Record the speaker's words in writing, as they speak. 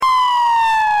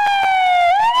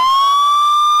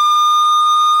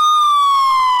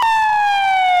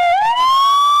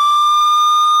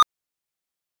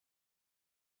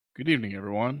Good evening,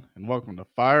 everyone, and welcome to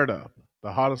Fired Up,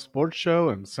 the hottest sports show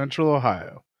in Central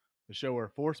Ohio. The show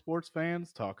where four sports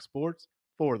fans talk sports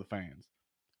for the fans.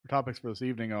 Our topics for this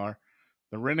evening are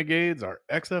the Renegades are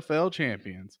XFL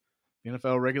champions. The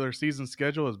NFL regular season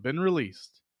schedule has been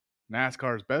released.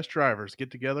 NASCAR's best drivers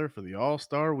get together for the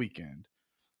All-Star weekend.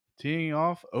 Teeing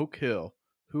off Oak Hill,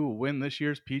 who will win this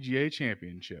year's PGA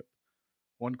championship.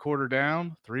 One quarter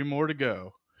down, three more to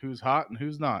go. Who's hot and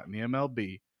who's not in the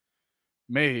MLB?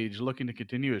 Mage looking to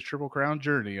continue his Triple Crown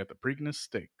journey at the Preakness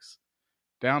Stakes.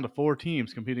 Down to four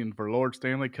teams competing for Lord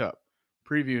Stanley Cup,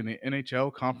 previewing the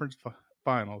NHL Conference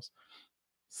Finals.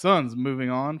 Suns moving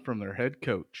on from their head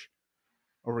coach.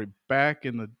 Are we back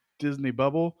in the Disney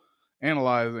bubble?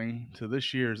 Analyzing to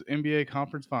this year's NBA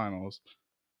Conference Finals.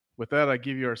 With that, I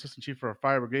give you our Assistant Chief for our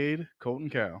Fire Brigade, Colton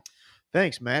Cow.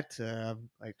 Thanks, Matt. Like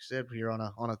I said, we're here on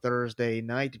a Thursday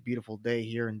night, beautiful day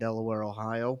here in Delaware,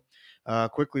 Ohio.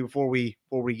 Quickly before we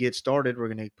get started, we're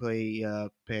going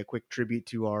to pay a quick tribute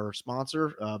to our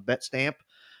sponsor, BetStamp.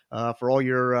 For all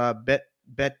your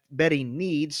betting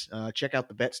needs, check out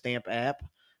the BetStamp app.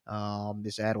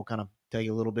 This ad will kind of tell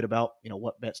you a little bit about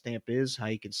what BetStamp is, how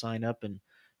you can sign up, and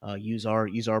use our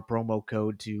promo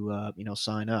code to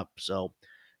sign up. So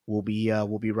we'll be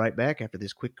right back after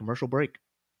this quick commercial break.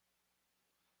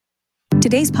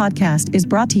 Today's podcast is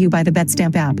brought to you by the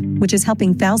BetStamp app, which is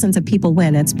helping thousands of people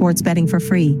win at sports betting for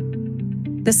free.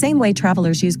 The same way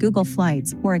travelers use Google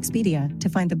Flights or Expedia to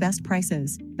find the best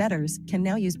prices, bettors can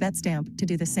now use BetStamp to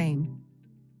do the same.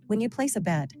 When you place a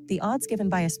bet, the odds given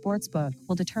by a sportsbook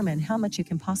will determine how much you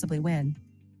can possibly win.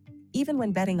 Even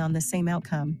when betting on the same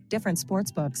outcome, different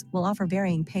sportsbooks will offer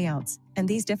varying payouts, and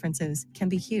these differences can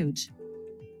be huge.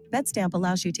 BetStamp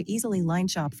allows you to easily line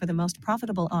shop for the most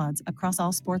profitable odds across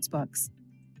all sportsbooks.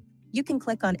 You can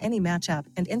click on any matchup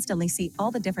and instantly see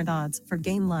all the different odds for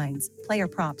game lines, player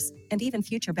props, and even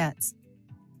future bets.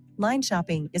 Line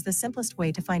shopping is the simplest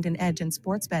way to find an edge in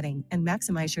sports betting and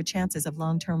maximize your chances of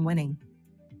long-term winning.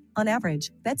 On average,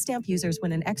 BetStamp users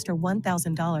win an extra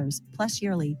 $1,000 plus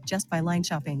yearly just by line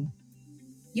shopping.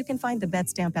 You can find the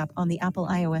BetStamp app on the Apple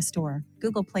iOS Store,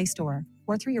 Google Play Store,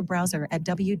 or through your browser at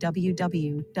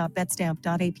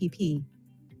www.betstamp.app.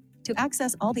 To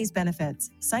access all these benefits,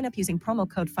 sign up using promo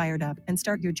code FIREDUP and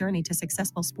start your journey to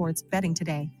successful sports betting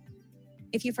today.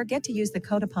 If you forget to use the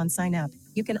code upon sign up,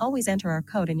 you can always enter our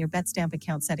code in your BetStamp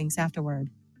account settings afterward.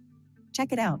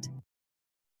 Check it out.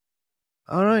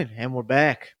 All right, and we're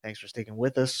back. Thanks for sticking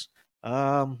with us.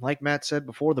 Like Matt said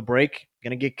before the break,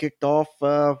 going to get kicked off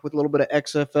with a little bit of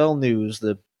XFL news.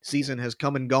 The season has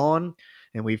come and gone,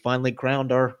 and we finally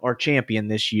crowned our champion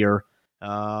this year.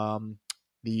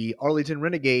 The Arlington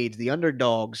Renegades, the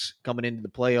underdogs, coming into the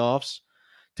playoffs,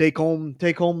 take home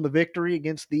the victory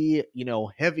against the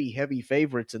heavy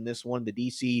favorites in this one, the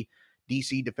DC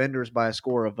Defenders, by a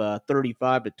score of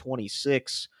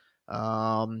 35-26.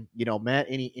 Matt,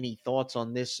 any thoughts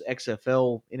on this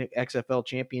XFL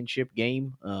championship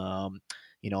game? I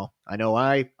know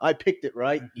I picked it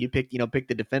right. You picked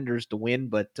the Defenders to win,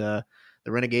 but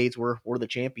the Renegades were the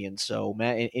champions. So,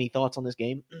 Matt, any thoughts on this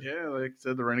game? Yeah, like I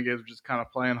said, the Renegades were just kind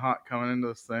of playing hot coming into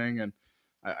this thing, and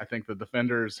I think the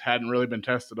Defenders hadn't really been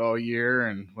tested all year,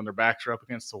 and when their backs were up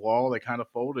against the wall, they kind of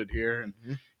folded here. And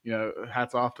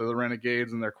hats off to the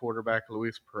Renegades and their quarterback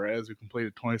Luis Perez, who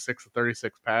completed 26 of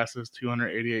 36 passes,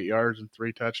 288 yards, and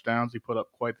 3 touchdowns. He put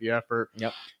up quite the effort.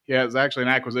 Yep. Yeah, it was actually an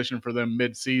acquisition for them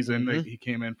mid-season. He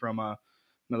came in from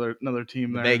another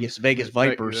team there, Vegas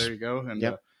Vipers. There you go. And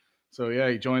yep. So yeah,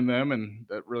 he joined them, and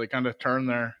that really kind of turned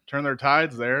their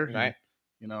tides there. Right.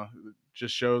 And, it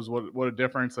just shows what a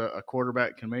difference a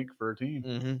quarterback can make for a team.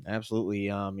 Mm-hmm. Absolutely.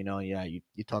 You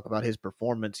talk about his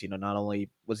performance. Not only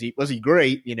was he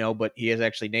great, but he has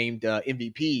actually named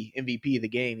MVP of the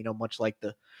game. Much like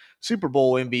the Super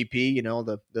Bowl MVP.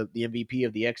 The MVP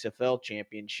of the XFL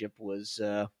championship was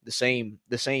the same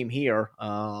here.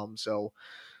 So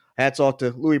hats off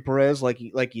to Luis Perez, like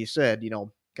you said.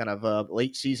 Kind of a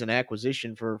late season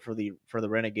acquisition for the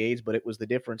Renegades, but it was the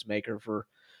difference maker for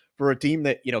a team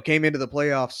that came into the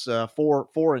playoffs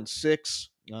 4-6.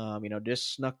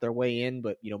 Just snuck their way in,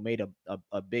 but made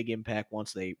a big impact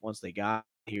once they got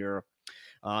here.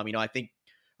 I think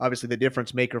obviously the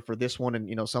difference maker for this one,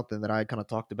 and something that I kind of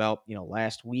talked about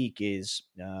last week is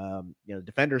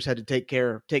defenders had to take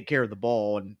care of the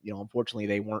ball, and unfortunately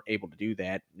they weren't able to do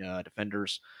that.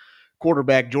 Defenders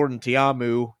quarterback Jordan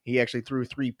Tiamu, he actually threw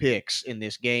 3 picks in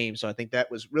this game. So I think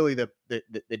that was really the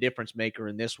difference maker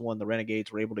in this one. The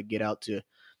Renegades were able to get out to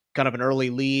kind of an early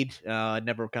lead.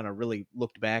 Never kind of really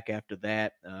looked back after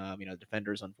that.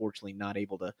 Defenders unfortunately not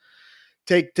able to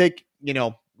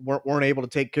weren't able to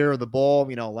take care of the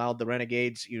ball. Allowed the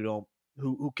Renegades,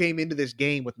 who came into this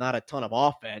game with not a ton of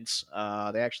offense.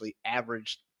 They actually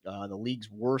averaged the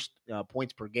league's worst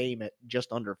points per game at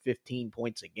just under 15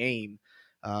 points a game.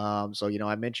 So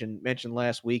I mentioned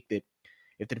last week that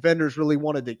if the defenders really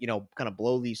wanted to, kind of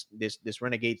blow this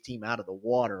Renegades team out of the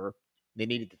water, they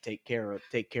needed to take care of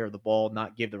the ball,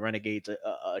 not give the Renegades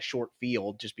a short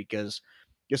field, just because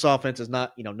this offense is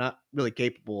not really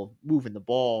capable of moving the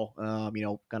ball,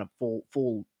 kind of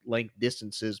full length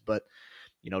distances, but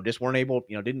just weren't able,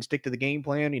 didn't stick to the game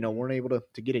plan, weren't able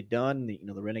to get it done.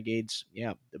 The Renegades,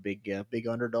 the big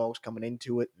underdogs coming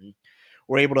into it, and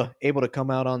were able to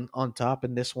come out on top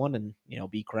in this one, and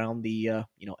be crowned the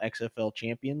XFL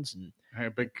champions. And hey,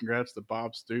 big congrats to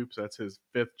Bob Stoops. That's his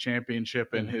 5th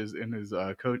championship in his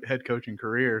head coaching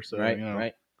career. So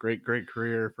right. great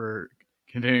career for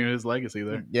continuing his legacy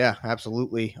there. Yeah,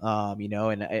 absolutely.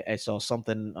 And I saw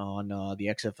something on the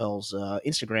XFL's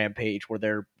Instagram page where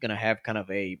they're going to have kind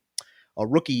of a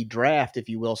rookie draft, if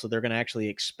you will. So they're going to actually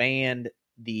expand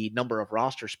the number of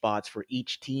roster spots for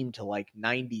each team to like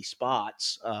 90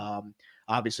 spots.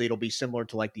 Obviously, it'll be similar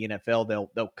to like the NFL.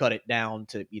 They'll cut it down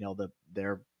to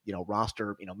their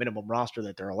roster, minimum roster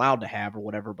that they're allowed to have or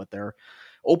whatever. But they're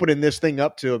opening this thing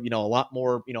up to a lot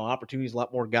more opportunities, a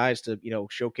lot more guys to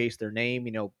showcase their name.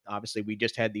 Obviously, we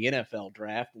just had the NFL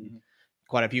draft, and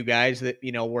quite a few guys that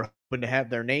were hoping to have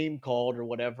their name called or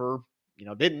whatever,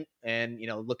 didn't, and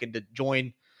looking to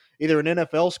join either an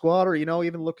NFL squad or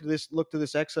even look to this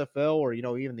XFL or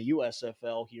even the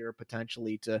USFL here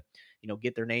potentially to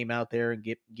get their name out there and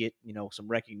get some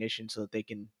recognition so that they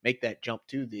can make that jump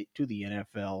to the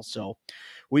NFL. So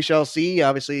we shall see.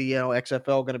 Obviously,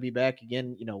 XFL going to be back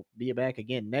again,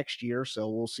 next year. So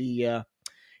we'll see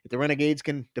if the Renegades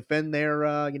can defend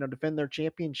their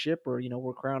championship, or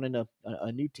we're crowning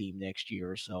a new team next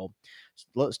year. So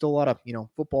still a lot of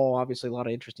football, obviously a lot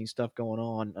of interesting stuff going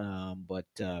on. But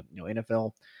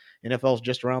NFL's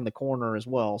just around the corner as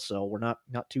well, so we're not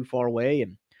too far away.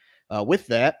 And with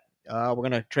that, we're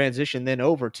going to transition then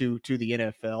over to the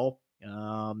NFL.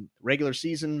 Regular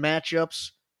season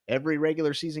matchups. Every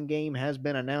regular season game has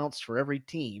been announced for every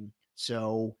team.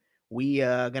 So we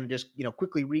going to just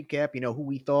quickly recap who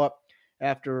we thought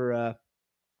after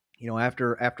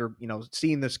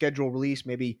seeing the schedule release,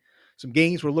 maybe some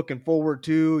games we're looking forward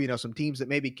to, some teams that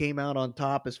maybe came out on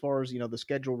top as far as the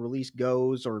schedule release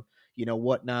goes, or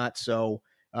whatnot. So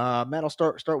Matt, I'll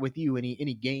start with you.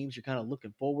 Any games you're kind of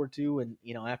looking forward to, and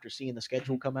after seeing the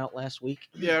schedule come out last week?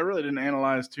 Yeah, I really didn't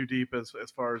analyze too deep as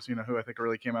far as who I think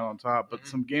really came out on top, but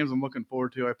some games I'm looking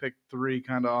forward to. I picked 3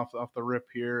 kind of off the rip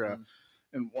here.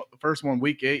 And the first one,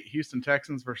 Week 8, Houston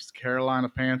Texans versus Carolina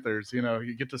Panthers.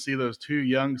 You get to see those 2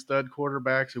 young stud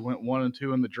quarterbacks who went 1 and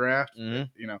 2 in the draft.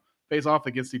 Face off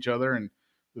against each other, and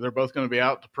they're both going to be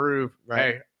out to prove,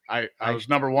 hey, I was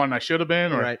number 1, I should have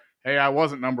been, or hey, I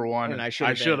wasn't number 1, and I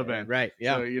should have been. Right.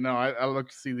 Yeah. So I look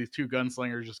to see these 2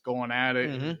 gunslingers just going at it.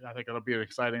 I think it'll be an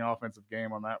exciting offensive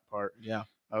game on that part. Yeah.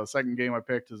 The second game I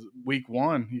picked is Week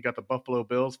 1. You got the Buffalo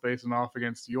Bills facing off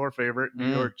against your favorite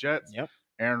New York Jets. Yep.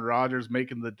 Aaron Rodgers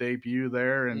making the debut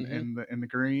there in the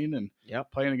green, and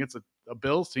playing against a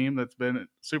Bills team that's been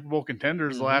Super Bowl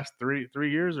contenders the last three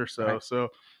years or so. Right. So,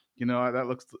 that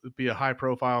looks to be a high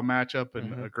profile matchup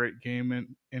and a great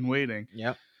game in waiting.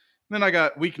 Yep. Then I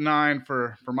got Week 9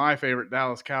 for my favorite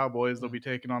Dallas Cowboys. They'll be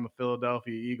taking on the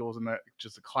Philadelphia Eagles in that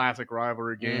just a classic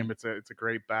rivalry game. It's a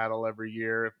great battle every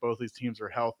year. If both these teams are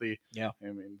healthy, I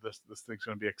mean this thing's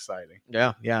going to be exciting.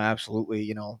 Yeah,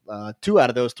 absolutely. 2 out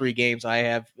of those 3 games I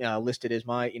have listed as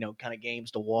my kind of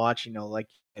games to watch. Like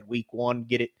at Week 1,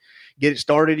 get it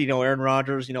started. Aaron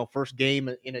Rodgers, first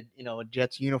game in a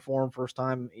Jets uniform, first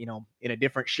time in a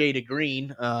different shade of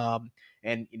green,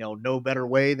 and no better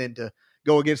way than to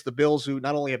go against the Bills, who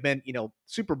not only have been,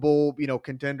 Super Bowl,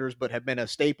 contenders, but have been a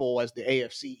staple as the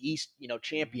AFC East,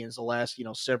 champions the last,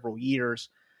 several years.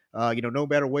 No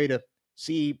better way to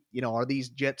see, are these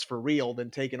Jets for real than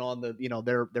taking on the,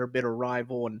 their bitter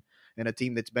rival and a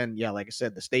team that's been, like I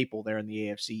said, the staple there in the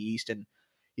AFC East. And,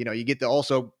 you get to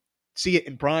also see it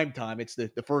in prime time. It's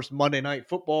the first Monday Night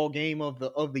Football game of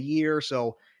the year.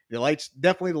 So the lights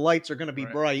are going to be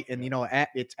bright, and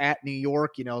it's at New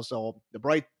York, so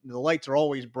the lights are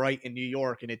always bright in New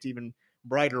York, and it's even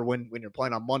brighter when you're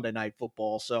playing on Monday Night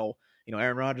Football. So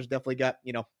Aaron Rodgers definitely got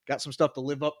some stuff to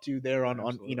live up to there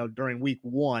on during Week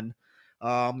 1.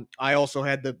 I also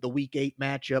had the Week 8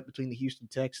 matchup between the Houston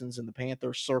Texans and the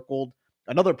Panthers circled.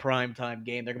 another primetime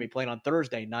game. They're going to be playing on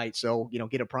Thursday night. So,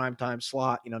 get a primetime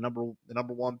slot, the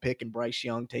number 1 pick and Bryce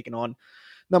Young taking on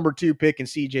number 2 pick and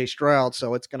CJ Stroud.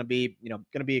 So it's going to be,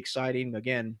 exciting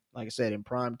again, like I said, in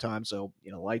prime time. So,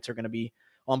 lights are going to be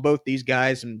on both these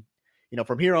guys. And,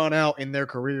 from here on out in their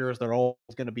careers, they're all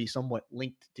going to be somewhat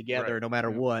linked together no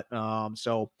matter what.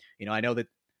 So, I know that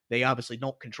they obviously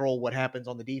don't control what happens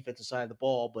on the defensive side of the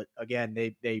ball, but again,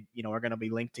 they are going to be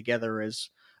linked together as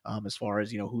far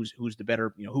as, who's the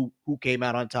better, who came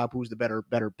out on top, who's the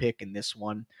better pick in this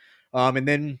one. And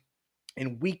then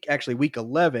in week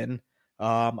 11,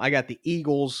 I got the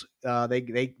Eagles.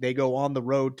 They go on the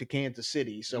road to Kansas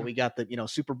City. So we got the,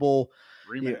 Super Bowl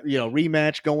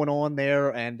rematch going on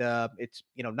there. And it's,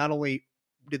 not only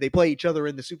did they play each other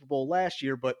in the Super Bowl last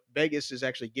year, but Vegas is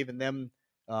actually giving them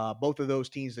both of those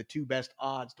teams the 2 best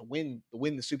odds to win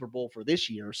the Super Bowl for this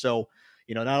year. So,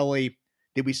 not only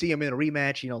did we see them in a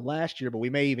rematch, last year, but we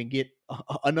may even get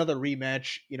another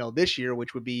rematch, this year,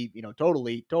 which would be,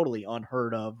 totally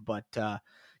unheard of. But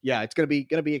yeah, it's gonna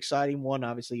be exciting one.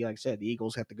 Obviously, like I said, the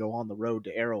Eagles have to go on the road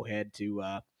to Arrowhead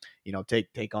to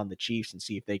take on the Chiefs and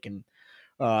see if they can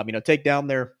take down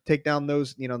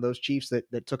those those Chiefs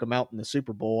that took them out in the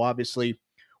Super Bowl. Obviously,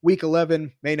 Week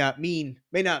 11 may not mean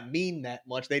that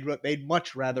much. They'd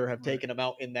much rather have taken them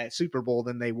out in that Super Bowl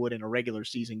than they would in a regular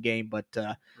season game. But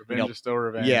revenge is still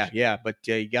revenge. Yeah. But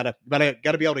you gotta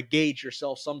be able to gauge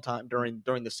yourself sometime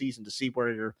during the season to see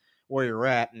where you're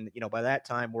at. And by that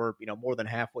time we're more than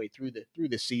halfway through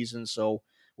the season. So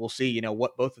we'll see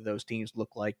what both of those teams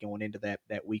look like going into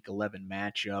that Week 11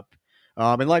 matchup.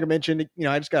 And like I mentioned,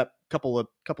 I just got a couple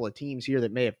of teams here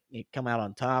that may have come out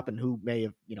on top and who may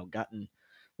have gotten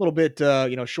a little bit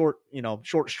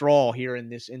short straw here in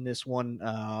this one.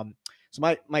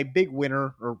 So my big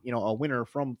winner, or a winner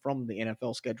from the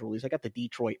NFL schedule, is I got the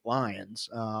Detroit Lions.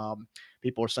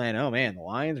 People are saying, "Oh man, the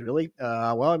Lions really?"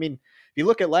 Well, I mean, if you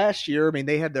look at last year, I mean,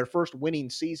 they had their first winning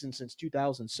season since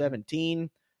 2017.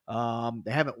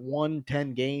 They haven't won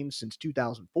 10 games since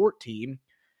 2014,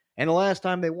 and the last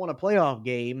time they won a playoff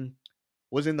game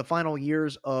was in the final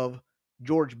years of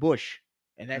George Bush.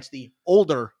 And that's the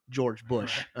older George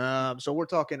Bush. So we're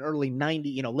talking early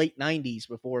 90s, late 90s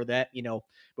before that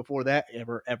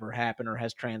ever happened or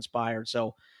has transpired.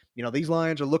 So, these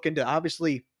Lions are looking to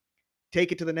obviously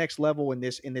take it to the next level in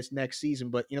this next season.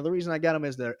 But, the reason I got them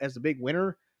as the big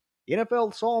winner, the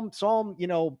NFL saw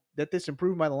them, that this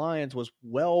improvement by the Lions was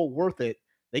well worth it.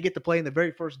 They get to play in the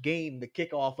very first game, the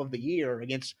kickoff of the year,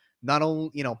 against none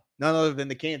other than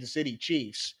the Kansas City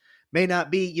Chiefs. May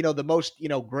not be, the most,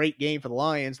 great game for the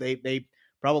Lions. They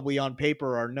probably on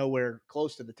paper are nowhere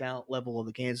close to the talent level of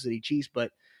the Kansas City Chiefs, but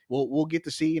we'll get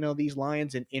to see, these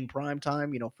Lions in prime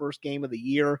time, first game of the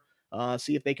year,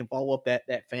 see if they can follow up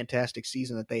that fantastic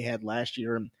season that they had last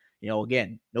year. And,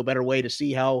 again, no better way to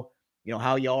see how you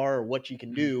are or what you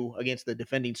can do against the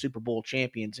defending Super Bowl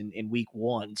champions in week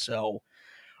 1. So,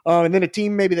 and then a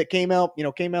team maybe that came out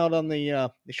on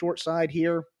the short side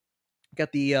here.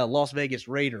 Got the Las Vegas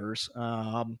Raiders.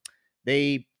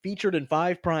 They featured in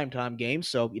 5 primetime games,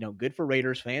 so good for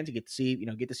Raiders fans. You get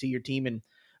to see your team in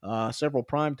several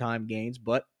primetime games,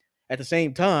 but at the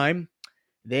same time,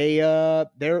 their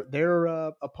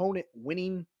opponent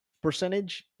winning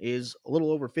percentage is a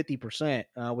little over 50%,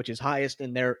 which is highest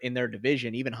in their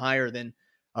division, even higher than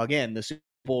again the Super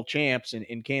Bowl champs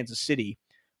in Kansas City.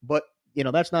 But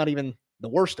that's not even the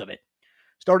worst of it.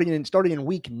 Starting in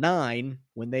week 9,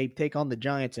 when they take on the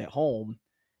Giants at home,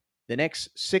 the next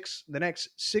six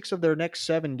of their next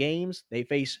 7 games, they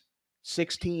face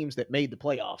 6 teams that made the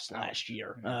playoffs last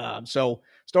year. So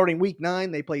starting week 9,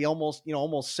 they play almost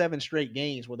 7 straight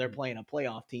games where they're playing a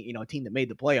playoff team, a team that made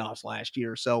the playoffs last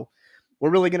year. So we're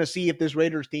really going to see if this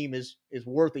Raiders team is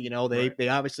worth it. They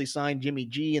obviously signed Jimmy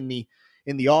G in the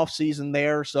offseason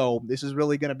there. So this is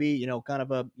really going to be, kind of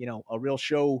a real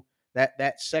show.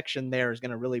 That section there is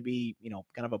going to really be,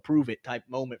 kind of a prove it type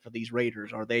moment for these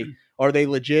Raiders. Are they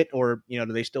legit, or do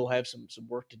they still have some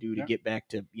work to do to get back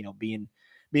to being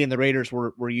the Raiders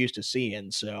we're used to seeing?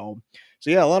 So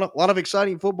yeah, a lot of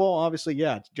exciting football. Obviously,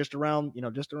 yeah, it's just around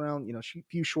a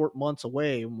few short months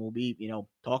away, and we'll be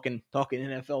talking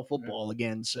NFL football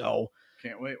again. So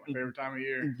can't wait. My favorite time of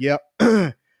year.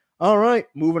 Yep. All right,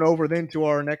 moving over then to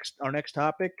our next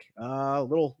topic,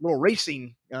 little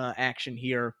racing action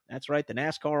here. That's right, the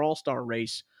NASCAR All-Star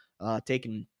Race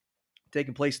taking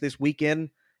place this weekend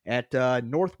at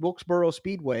North Wilkesboro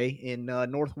Speedway in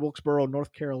North Wilkesboro,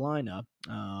 North Carolina.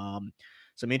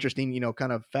 Some interesting,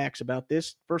 kind of facts about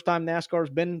this. First time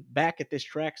NASCAR's been back at this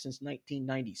track since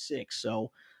 1996. So,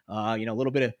 a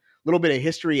little bit little bit of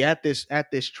history at this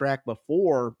track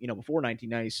before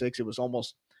 1996. It was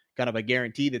almost kind of a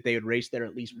guarantee that they would race there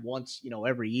at least once,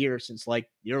 every year since like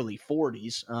the early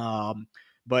 40s.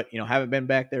 But haven't been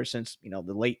back there since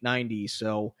the late 90s.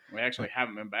 So we actually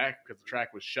haven't been back because the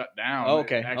track was shut down. Oh,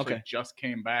 okay, It actually okay. just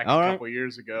came back All a right. couple of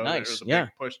years ago. Nice, There was a yeah.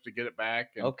 big push to get it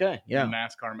back. And, Okay, yeah. and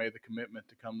NASCAR made the commitment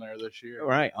to come there this year. All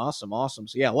right, awesome.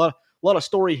 So yeah, a lot of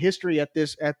story history at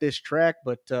this track,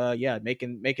 but yeah,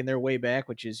 making their way back,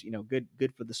 which is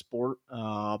good for the sport.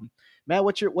 Matt,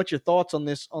 what's your thoughts on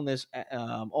this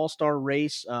All-Star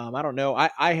race? I don't know.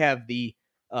 I have the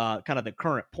kind of the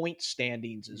current point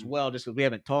standings as well, just because we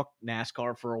haven't talked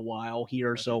NASCAR for a while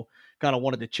here, so kind of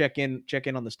wanted to check in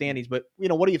on the standings. But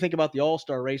what do you think about the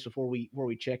All-Star race before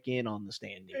we check in on the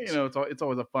standings? It's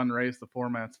always a fun race. The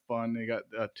format's fun. You got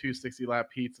 2 60-lap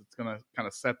heats. It's going to kind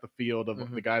of set the field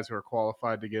of the guys who are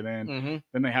qualified to get in.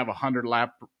 Then they have a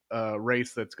 100-lap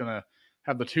race that's going to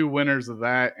have the 2 winners of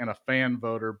that and a fan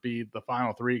voter be the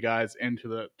final 3 guys into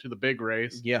the big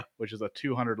race. Yeah, which is a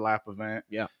 200-lap event.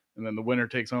 Yeah. And then the winner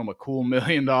takes home a cool $1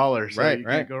 million. So right, you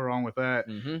can't go wrong with that.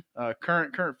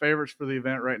 Current favorites for the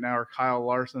event right now are Kyle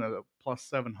Larson at a plus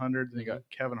 700. Then you got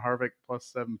Kevin Harvick plus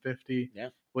 750. Yeah.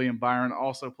 William Byron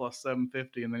also plus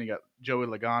 750. And then you got Joey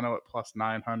Logano at plus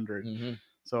 900.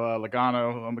 So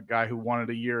Logano, I'm a guy who won it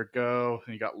a year ago.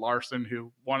 And you got Larson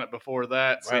who won it before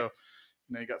that. So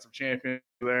you got some champions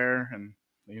there. And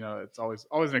it's always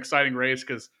an exciting race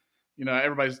because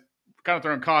everybody's kind of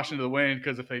throwing caution to the wind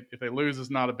because if they lose,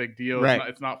 it's not a big deal. Right.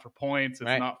 It's not for points.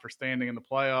 It's not for standing in the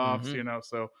playoffs.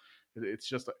 So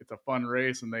it's a fun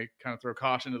race, and they kind of throw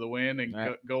caution to the wind and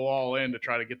go all in to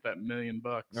try to get that $1 million.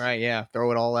 Right. Yeah.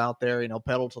 Throw it all out there.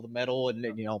 Pedal to the metal,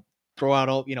 and throw out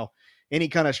all any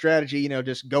kind of strategy.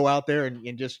 Just go out there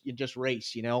and just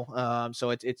race. So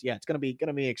it's going to be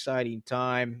an exciting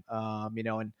time.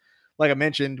 And like I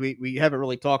mentioned, we haven't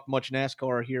really talked much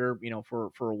NASCAR here.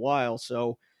 For a while.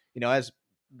 So. As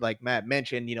like Matt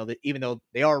mentioned, that even though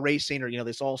they are racing or,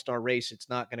 this all-star race, it's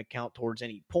not going to count towards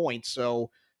any points. So,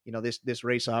 this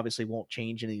race obviously won't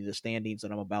change any of the standings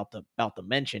that I'm about to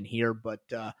mention here. But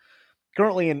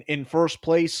currently in first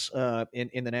place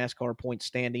in the NASCAR point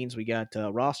standings, we got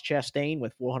Ross Chastain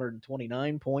with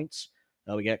 429 points.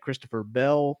 We got Christopher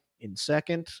Bell in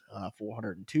second,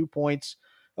 402 points.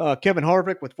 Kevin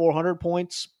Harvick with 400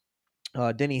 points.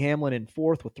 Denny Hamlin in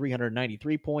fourth with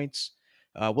 393 points.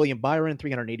 William Byron,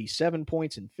 387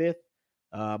 points in fifth.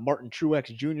 Martin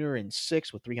Truex Jr. in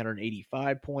sixth with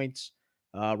 385 points.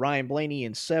 Ryan Blaney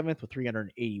in seventh with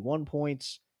 381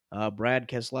 points. Brad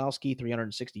Keselowski,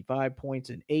 365 points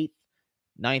in eighth.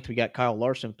 Ninth, we got Kyle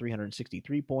Larson,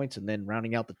 363 points. And then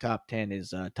rounding out the top 10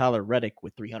 is Tyler Reddick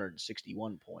with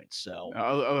 361 points. So,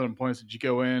 other than points, did you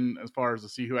go in as far as to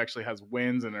see who actually has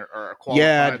wins and are qualified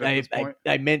at this point?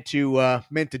 I meant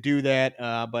to do that,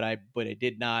 but I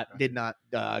did not get at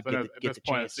this the point chance.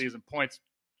 of the season. Points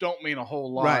don't mean a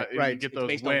whole lot. Right. You get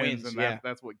those wins, and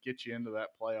that's what gets you into that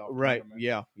playoff. Right.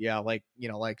 Tournament. Yeah. Like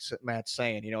Matt's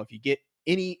saying, if you get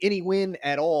any win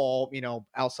at all,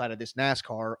 outside of this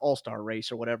NASCAR All-Star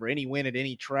race or whatever, any win at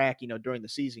any track, during the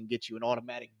season gets you an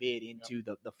automatic bid into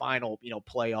the final,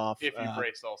 playoff. If you've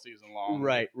raced all season long.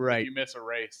 Right. If you miss a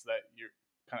race, that you're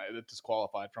kind of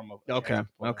disqualified from a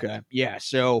Okay. Yeah.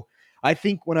 So I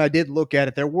think when I did look at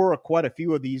it, there were quite a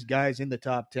few of these guys in the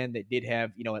top 10 that did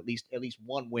have, at least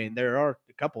one win. There are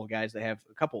a couple of guys that have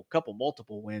a couple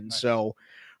multiple wins. Nice. So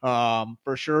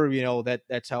for sure,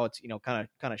 that's how it's, kind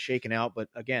of shaken out. But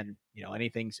again,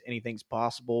 anything's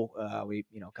possible. We,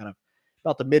 kind of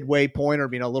about the midway point or,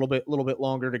 a little bit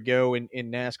longer to go in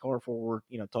NASCAR before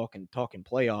we're, talking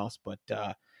playoffs. But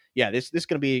yeah, this is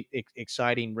going to be an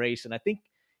exciting race. And I think,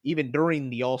 even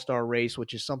during the All-Star race,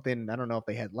 which is something I don't know if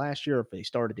they had last year or if they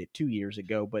started it 2 years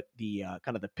ago, but the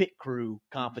kind of the pit crew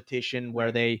competition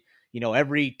where they,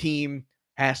 every team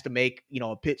has to make,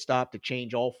 a pit stop to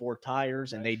change all 4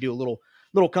 tires, and they do a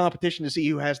little competition to see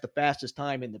who has the fastest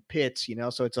time in the pits,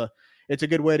 so it's a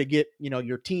good way to get,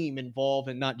 your team involved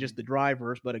and not just the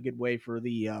drivers, but a good way for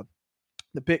the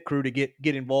pit crew to get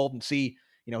involved and see,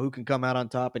 who can come out on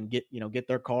top and get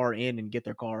their car in and get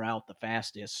their car out the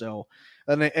fastest. So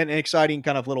an exciting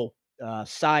kind of little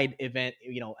side event,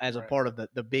 as a part of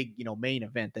the big, main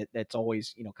event that's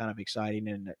always, kind of exciting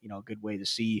and, a good way to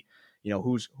see,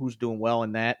 who's doing well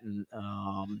in that. And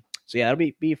so yeah,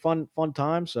 it'll be a fun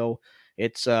time. So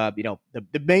it's,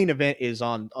 the main event is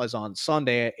on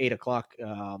Sunday at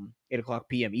 8:00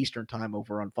 PM Eastern time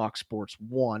over on Fox Sports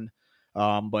 1.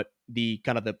 But the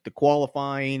kind of the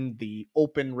qualifying, the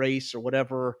open race or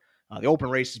whatever, The open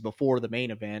race is before the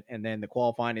main event, and then the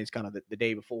qualifying is kind of the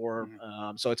day before.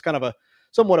 So it's kind of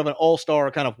somewhat of an all-star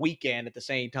kind of weekend at the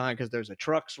same time, because there's a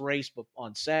trucks race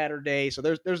on Saturday. So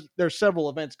there's several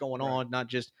events going on, not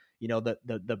just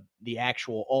the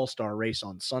actual all-star race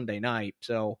on Sunday night.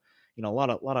 So a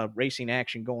lot of racing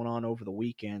action going on over the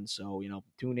weekend. So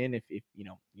tune in if you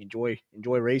enjoy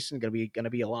racing. Gonna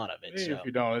be a lot of it. So. If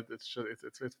you don't,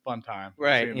 it's fun time,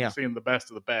 right? Seeing the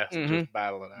best of the best, just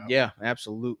battle it out. Yeah,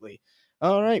 absolutely.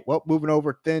 All right. Well, moving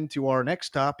over then to our next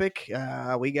topic.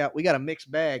 We got a mixed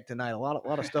bag tonight. A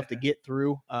lot of stuff to get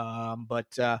through.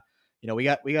 But we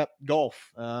got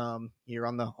golf here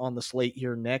on the slate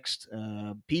here next.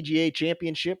 PGA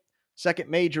Championship, second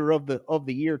major of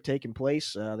the year taking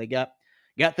place. They got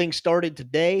things started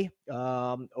today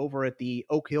over at the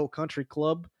Oak Hill Country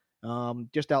Club,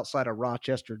 just outside of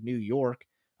Rochester, New York.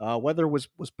 Weather was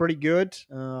pretty good.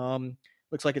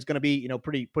 Looks like it's going to be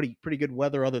pretty good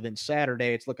weather. Other than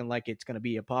Saturday, it's looking like it's going to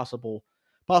be a possible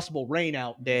rain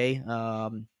out day.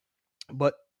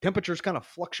 But temperatures kind of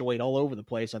fluctuate all over the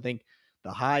place. I think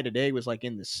the high today was like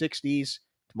in the 60s.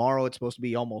 Tomorrow it's supposed to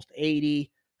be almost 80.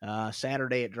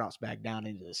 Saturday it drops back down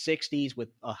into the 60s with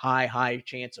a high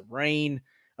chance of rain.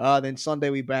 Then Sunday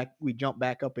we jump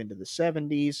back up into the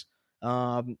 70s.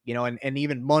 And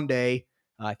even Monday.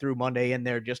 I threw Monday in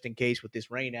there just in case with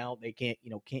this rain out, they can't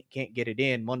get it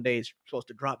in. Monday is supposed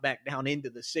to drop back down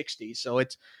into the 60s. So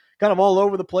it's kind of all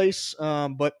over the place.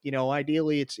 But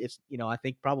ideally it's I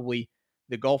think probably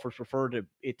the golfers prefer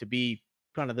it to be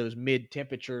kind of those mid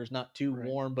temperatures, not too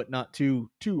warm, but not too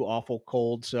awful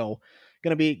cold. So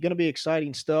gonna be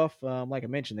exciting stuff. Like I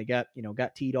mentioned, they got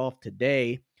teed off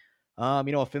today.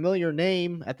 A familiar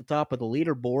name at the top of the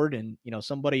leaderboard, and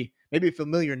somebody maybe a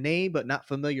familiar name but not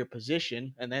familiar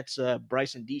position, and that's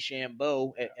Bryson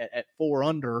DeChambeau at 4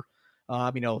 under.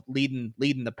 Leading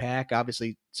the pack.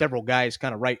 Obviously, several guys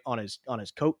kind of right on his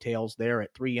coattails there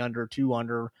at 3 under, 2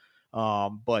 under. A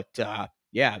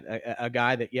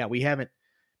guy that we haven't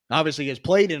obviously has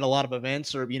played in a lot of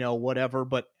events or whatever,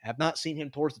 but have not seen him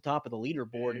towards the top of the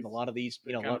leaderboard in a lot of these.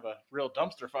 Kind of a real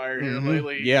dumpster fire here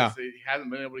lately. He hasn't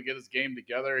been able to get his game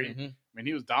together.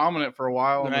 He was dominant for a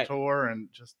while on the tour, and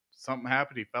just something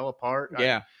happened. He fell apart.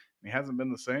 He hasn't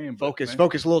been the same. Focus a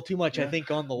little too much, I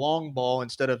think, on the long ball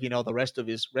instead of the rest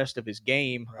of his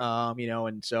game.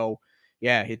 And so.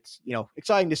 Yeah, it's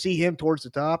exciting to see him towards the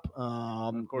top.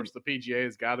 Of course, the PGA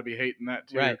has got to be hating that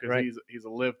too, because he's a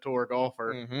live tour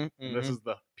golfer. This is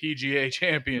the PGA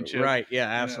Championship, right? Yeah,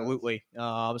 absolutely.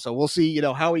 So we'll see,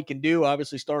 how he can do.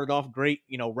 Obviously, started off great,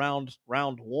 round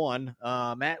one.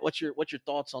 Matt, what's your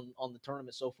thoughts on the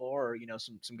tournament so far? Or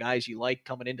some guys you like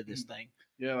coming into this thing?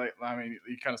 Yeah,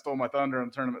 you kind of stole my thunder on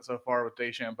the tournament so far with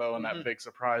DeChambeau and that big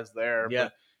surprise there. Yeah.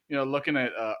 But, looking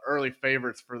at early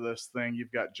favorites for this thing,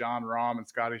 you've got Jon Rahm and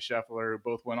Scotty Scheffler, who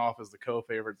both went off as the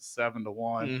co-favorites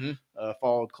 7-1,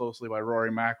 followed closely by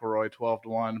Rory McIlroy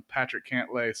 12-1, Patrick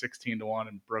Cantlay 16-1,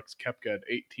 and Brooks Koepka at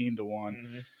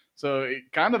 18-1. So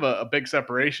kind of a big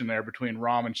separation there between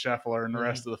Rahm and Scheffler and the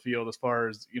rest of the field as far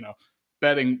as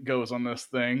betting goes on this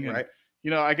thing. Right.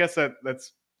 And, I guess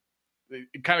that's.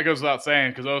 It kind of goes without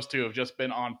saying, because those two have just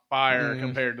been on fire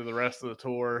compared to the rest of the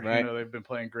tour. Right. They've been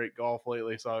playing great golf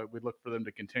lately, so we look for them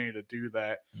to continue to do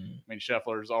that.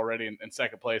 Scheffler is already in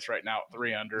second place right now at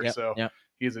 3 under, so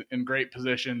he's in great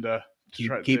position to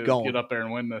keep going, get up there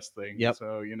and win this thing. Yep.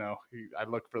 So I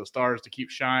look for the stars to keep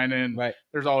shining. Right.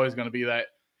 There's always going to be that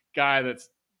guy that's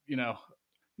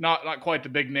not quite the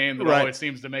big name that always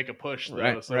seems to make a push, though.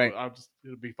 Right, so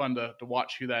it'll be fun to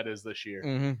watch who that is this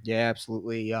year. Yeah,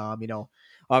 absolutely.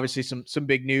 Obviously some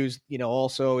big news.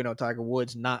 Also, Tiger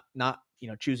Woods not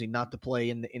choosing not to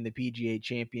play in the PGA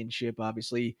Championship.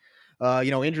 Obviously,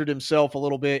 injured himself a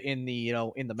little bit in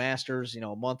the Masters.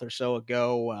 A month or so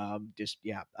ago.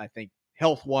 I think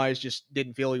health-wise, just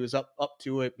didn't feel he was up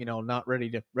to it, not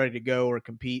ready to go or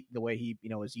compete the way he,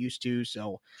 is used to.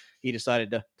 So he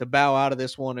decided to bow out of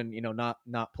this one and,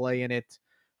 not play in it.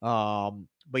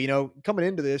 But, coming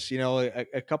into this,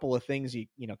 a couple of things you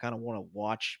kind of want to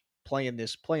watch playing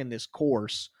this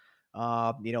course.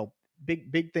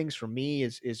 Big things for me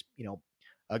is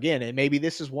again, and maybe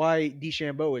this is why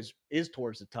DeChambeau is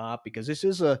towards the top, because this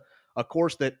is a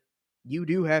course that you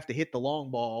do have to hit the long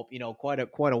ball, quite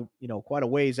a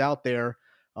ways out there,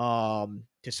 to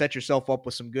set yourself up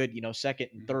with some good, second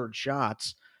and third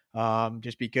shots.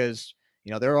 Just because,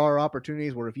 there are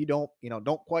opportunities where if you don't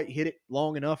quite hit it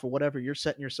long enough or whatever, you're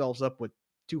setting yourselves up with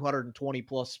 220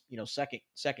 plus,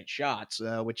 second shots,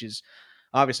 which is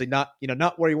obviously not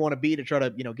where you want to be to try to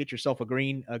get yourself a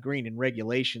green in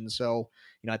regulation. So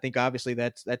I think obviously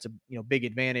that's a big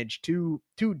advantage to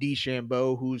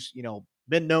DeChambeau, who's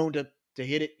been known to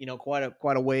hit it quite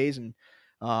a ways, and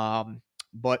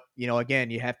but again,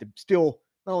 you have to still,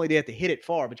 not only do you have to hit it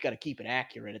far, but you got to keep it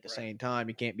accurate at the same time.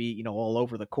 You can't be all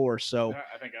over the course. So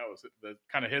I think that was the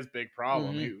kind of his big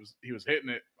problem. Mm-hmm. He was hitting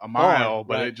it a mile,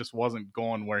 but right. it just wasn't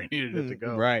going where he needed it to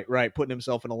go. Right, putting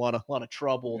himself in a lot of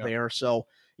trouble there. So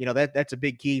that's a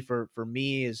big key for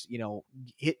me is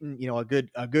hitting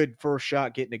a good first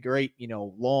shot, getting a great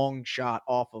long shot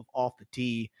off the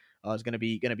tee is going to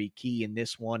be key in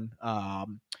this one.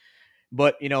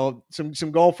 But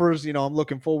some golfers I'm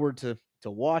looking forward to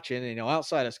watching.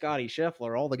 Outside of Scotty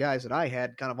Scheffler, all the guys that I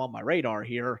had kind of on my radar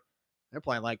here, they're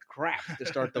playing like crap to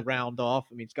start the round off.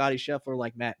 I mean, Scotty Scheffler,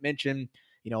 like Matt mentioned,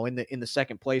 in the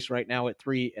second place right now at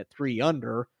three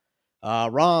under.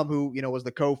 Rahm, who was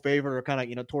the co-favorite,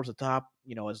 kind of towards the top,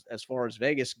 as far as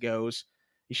Vegas goes,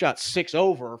 he shot 6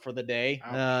 over for the day,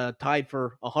 tied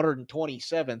for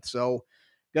 127th. So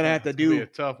gonna have to do be a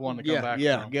tough one to come back.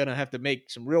 Yeah, gonna have to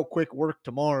make some real quick work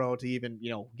tomorrow to even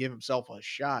give himself a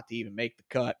shot to even make the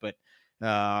cut. But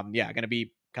gonna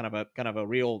be kind of a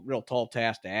real tall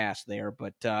task to ask there.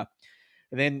 But and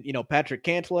then Patrick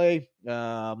Cantlay,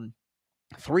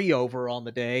 3 over on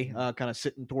the day, kind of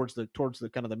sitting towards the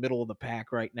kind of the middle of the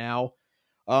pack right now.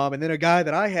 And then a guy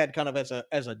that I had kind of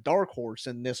as a dark horse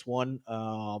in this one,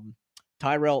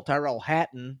 Tyrell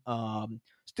Hatton,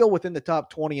 still within the top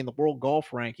 20 in the world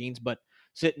golf rankings, but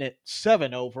sitting at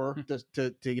 7 over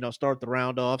to start the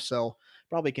round off. So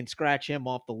probably can scratch him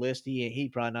off the list. He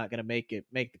probably not going to make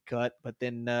the cut. But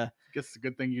then I guess it's a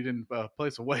good thing you didn't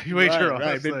place a wager on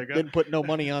us. Didn't put no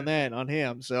money on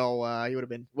him. So he would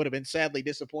have been sadly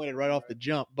disappointed right off the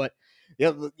jump. But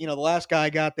the last guy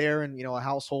got there, and a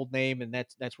household name, and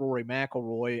that's Rory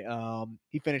McIlroy.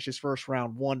 He finished his first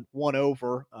round one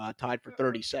over, tied for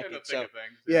 32nd. So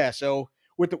so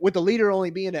with the leader only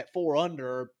being at 4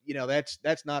 under,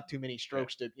 that's not too many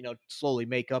strokes to slowly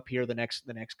make up here the next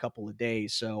couple of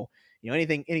days. So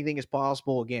anything is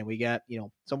possible. Again, we got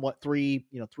somewhat 3,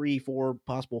 4,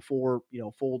 possible 4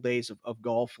 full days of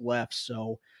golf left.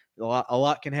 So a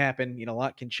lot can happen. A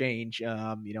lot can change.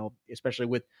 Especially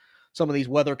with some of these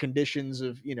weather conditions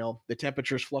of the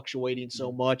temperatures fluctuating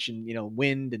so much, and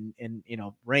wind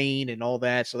and rain and all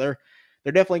that. So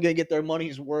they're definitely going to get their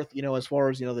money's worth, as far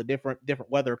as the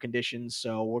different weather conditions.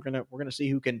 So we're gonna see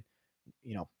who can,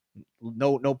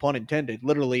 no pun intended,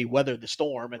 literally weather the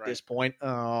storm at this point.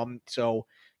 So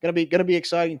gonna be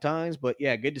exciting times. But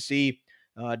yeah, good to see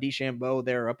DeChambeau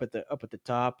there up at the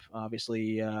top.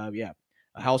 Obviously, a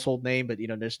household name, but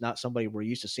there's not somebody we're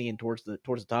used to seeing towards the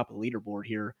top of the leaderboard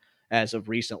here as of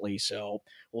recently. So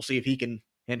we'll see if he can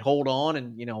hold on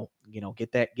and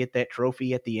get that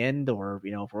trophy at the end, or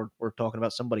if we're talking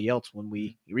about somebody else when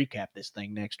we recap this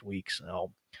thing next week.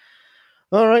 So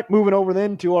all right, moving over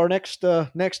then to our next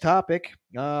topic.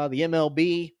 The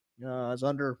MLB is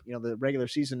under, the regular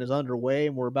season is underway,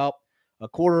 and we're about a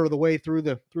quarter of the way through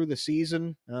the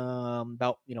season.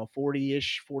 About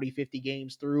 50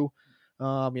 games through.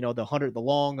 The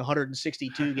long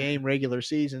 162 game regular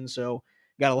season. So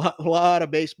got a lot of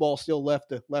baseball still left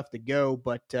to go,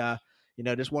 but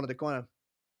just wanted to kind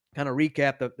of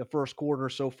recap the first quarter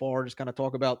so far. Just kind of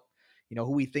talk about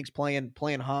who we think's playing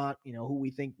hot. Who we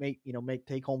think may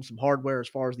take home some hardware as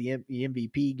far as the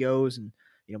MVP goes, and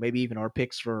maybe even our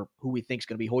picks for who we think's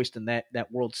going to be hoisting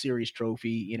that World Series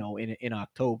trophy. In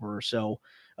October. So,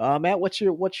 Matt, what's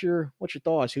your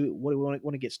thoughts? What do we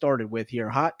want to get started with here?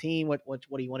 Hot team. What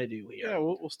do you want to do here? Yeah,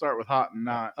 we'll start with hot and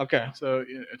not. Okay. So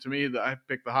to me, I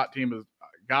picked the hot team has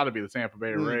got to be the Tampa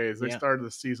Bay Rays. They started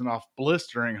the season off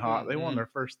blistering hot. They won their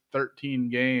first 13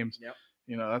 games. Yep.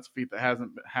 That's a feat that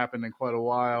hasn't happened in quite a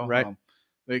while. Right.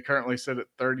 They currently sit at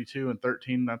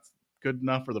 32-13. That's good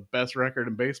enough for the best record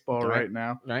in baseball right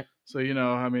now. Right. So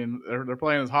they're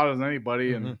playing as hot as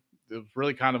anybody, and it was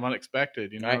really kind of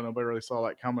unexpected. Nobody really saw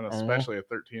that coming, especially a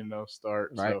 13-0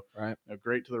 start. Right. So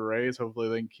great to the Rays. Hopefully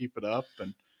they can keep it up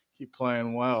and keep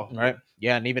playing well. Right.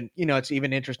 Yeah, and even it's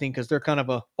even interesting because they're kind of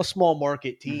a small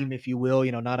market team, if you will.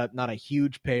 Not a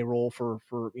huge payroll for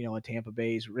a Tampa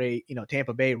Bay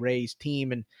Rays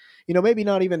team, and maybe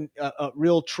not even a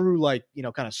real true kind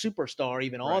of superstar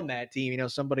even on that team.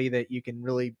 Somebody that you can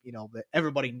really that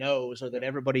everybody knows, or that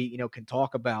everybody can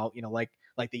talk about.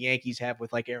 Like the Yankees have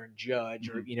with like Aaron Judge,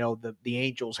 or the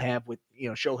Angels have with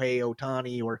Shohei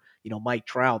Ohtani, or Mike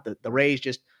Trout. The Rays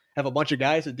just have a bunch of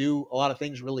guys that do a lot of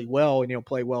things really well and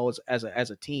play well as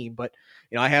a team. But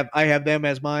I have them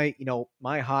as my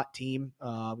my hot team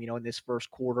in this first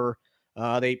quarter.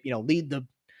 They lead the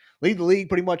league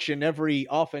pretty much in every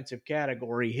offensive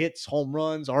category: hits, home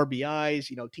runs,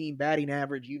 RBIs, team batting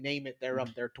average, you name it, they're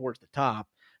up there towards the top.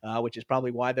 Which is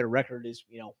probably why their record is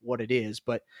what it is.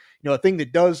 But a thing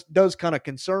that does kind of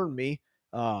concern me,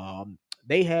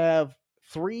 they have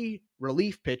 3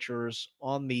 relief pitchers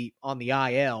on the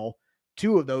IL.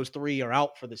 2 of those 3 are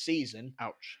out for the season.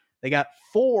 Ouch. They got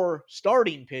 4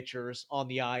 starting pitchers on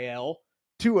the IL.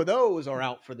 2 of those are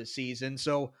out for the season.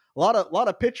 So a lot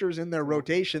of pitchers in their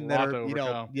rotation that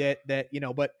are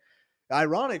but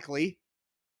ironically,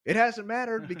 it hasn't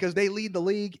mattered because they lead the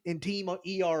league in team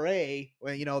ERA.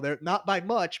 Well, they're not by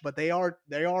much, but they are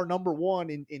number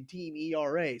 1 in team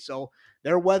ERA. So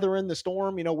they're weathering the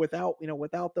storm,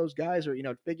 without those guys, or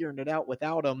figuring it out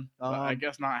without them. I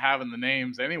guess not having the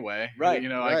names anyway. Right.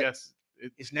 Right. I guess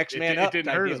it's next man up. It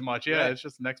didn't hurt as much. Yeah, right. It's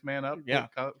just next man up. Yeah.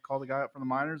 Call the guy up from the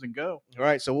minors and go. All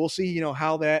right. So we'll see.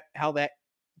 How that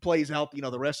plays out,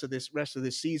 the rest of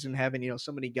this season, having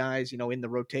so many guys in the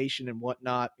rotation and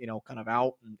whatnot, kind of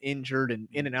out and injured and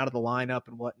in and out of the lineup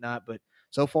and whatnot. But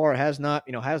so far, it has not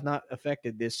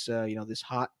affected this this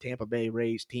hot Tampa Bay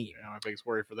Rays team. My biggest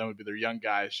worry for them would be their young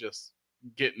guys just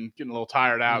getting a little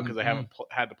tired out because they haven't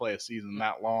had to play a season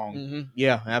that long. Mm-hmm.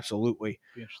 Yeah, absolutely.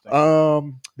 Be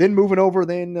interesting. Then moving over,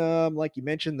 like you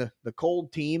mentioned, the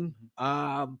cold team.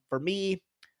 For me,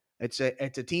 it's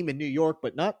a team in New York,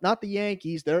 but not the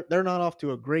Yankees. They're not off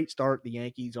to a great start. The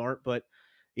Yankees aren't, but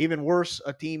even worse,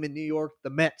 a team in New York,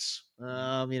 the Mets.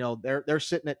 They're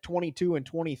sitting at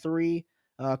 22-23,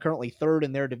 currently 3rd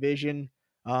in their division.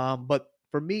 But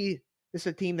for me, this is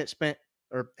a team that spent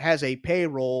or has a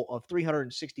payroll of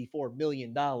 $364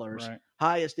 million, right.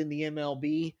 highest in the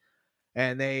MLB.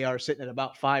 And they are sitting at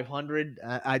about 500.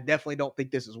 I definitely don't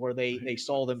think this is where they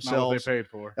saw themselves. Not what they paid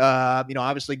for.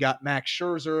 Obviously got Max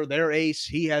Scherzer, their ace.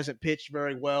 He hasn't pitched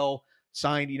very well.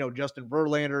 Signed, Justin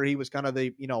Verlander. He was kind of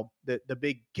the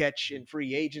big catch in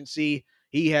free agency.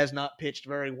 He has not pitched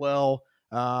very well.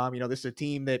 This is a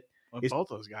team that both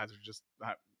those guys are just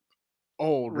not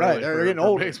old, right? Really, they're getting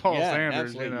old. Baseball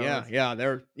standards. Absolutely. Yeah.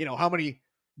 They're how many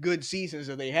good seasons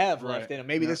do they have left in them?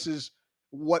 Maybe this is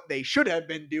what they should have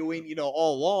been doing,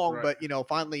 all along, right. But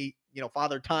Finally,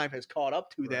 Father Time has caught up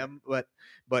to them.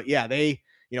 But yeah, they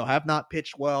have not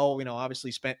pitched well.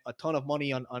 Obviously spent a ton of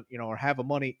money on or have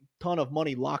ton of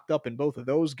money locked up in both of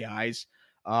those guys.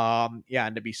 And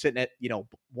to be sitting at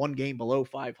 1 game below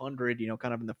 500,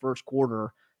 kind of in the first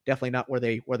quarter, definitely not where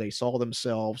they saw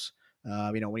themselves.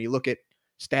 When you look at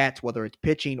stats, whether it's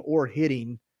pitching or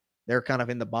hitting, they're kind of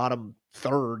in the bottom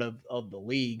third of the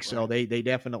league. Right. So they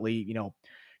definitely,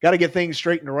 got to get things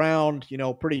straightened around,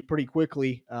 pretty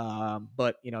quickly.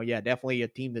 But definitely a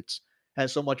team that's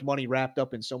has so much money wrapped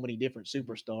up in so many different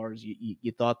superstars.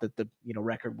 You thought that the,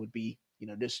 record would be,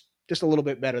 just a little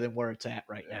bit better than where it's at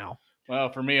right now.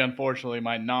 Well, for me, unfortunately,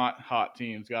 my not hot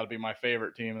team's got to be my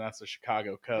favorite team, and that's the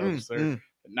Chicago Cubs. They're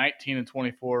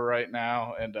 19-24 right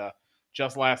now. And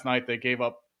just last night, they gave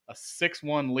up a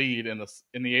 6-1 lead in the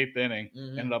 8th inning,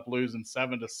 ended up losing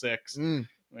 7-6. I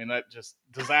mean, that just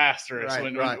disastrous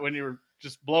when you're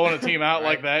just blowing a team out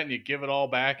like that and you give it all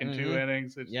back in 2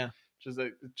 innings. It's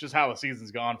just how the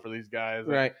season's gone for these guys.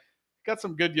 Right. Got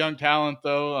some good young talent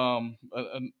though.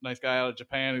 A nice guy out of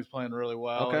Japan who's playing really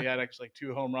well. Okay. He had actually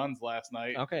 2 home runs last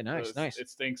night. Okay, nice, nice. It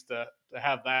stinks to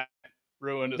have that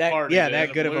ruined his party. Yeah,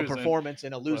 that good of a performance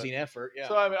in a losing effort. Yeah.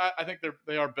 So I think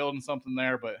they are building something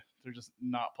there, but they're just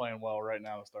not playing well right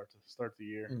now to start the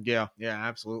year. Yeah,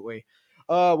 absolutely.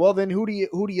 Well, then who do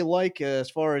you like as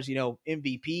far as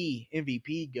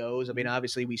MVP goes? I mean,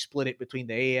 obviously we split it between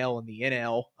the AL and the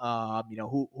NL.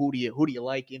 Who do you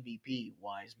like MVP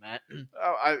wise, Matt?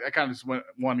 I kind of just went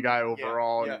one guy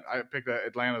overall, and I picked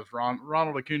Atlanta's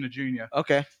Ronald Acuna Jr.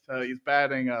 Okay, he's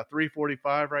batting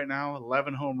 .345 right now,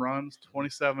 11 home runs,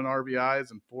 27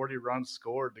 RBIs, and 40 runs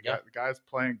scored. The guy's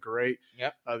playing great.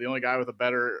 Yep. The only guy with a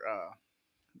better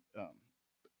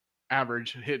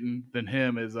average hitting than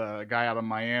him is a guy out of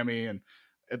Miami, and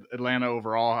Atlanta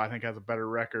overall I think has a better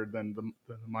record than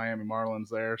the Miami Marlins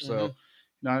there. So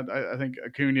I think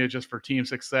Acuna, just for team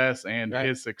success and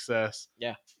his success,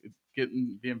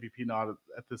 getting the MVP nod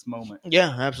at this moment.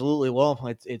 Yeah, absolutely. Well,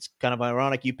 it's kind of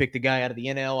ironic. You picked a guy out of the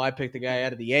NL, I picked a guy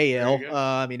out of the AL.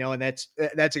 And that's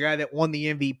a guy that won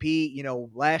the MVP,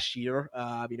 last year.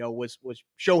 Was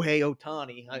Shohei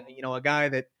Ohtani. A guy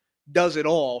that does it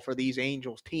all for these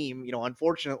Angels team.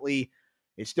 Unfortunately,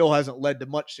 it still hasn't led to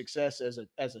much success as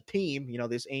a team.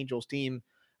 This Angels team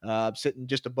sitting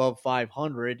just above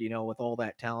 500. With all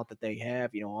that talent that they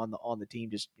have, on the team,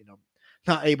 just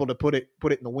not able to put it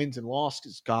in the wins and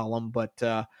losses column. But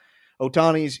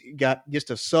Ohtani's got just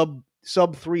a sub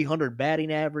sub 300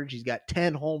 batting average. He's got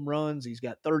 10 home runs. He's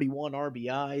got 31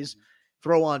 RBIs.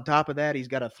 Throw on top of that, he's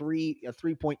got a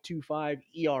 3.25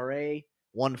 ERA,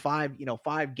 won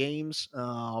 5 games.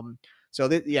 So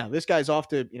this guy's off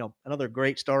to, another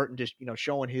great start and just,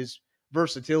 showing his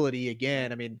versatility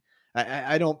again. I mean,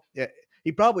 I don't.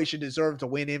 He probably should deserve to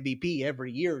win MVP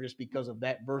every year just because of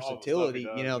that versatility.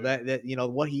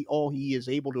 What he is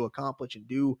able to accomplish and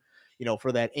do,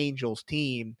 for that Angels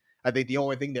team. I think the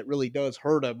only thing that really does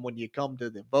hurt him when you come to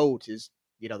the vote is,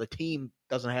 the team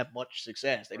doesn't have much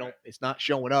success. They don't. It's not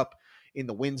showing up in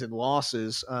the wins and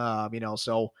losses.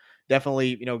 So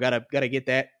definitely, gotta get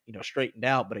that, straightened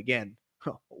out. But again,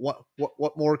 what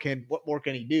more can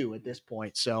he do at this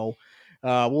point? So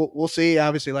we'll see.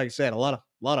 Obviously, like I said, a lot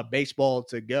of baseball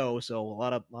to go. So a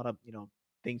lot of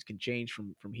things can change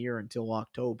from here until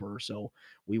October. So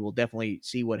we will definitely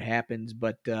see what happens.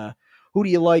 But who do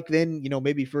you like then?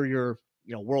 Maybe for your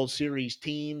World Series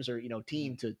teams or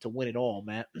team to win it all,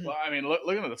 Matt? Well, I mean,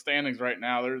 looking at the standings right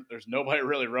now, there's nobody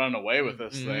really running away with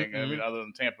this thing. I mean, other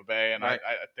than Tampa Bay, and right.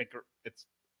 I think it's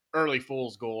early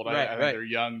fool's gold. I think they're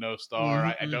young, no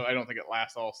star. I don't think it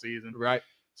lasts all season. Right.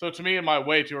 So to me, it might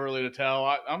way too early to tell.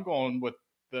 I'm going with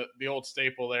the old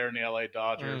staple there in the LA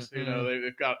Dodgers.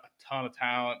 They've got a ton of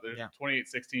talent. They're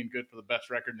 28-16, good for the best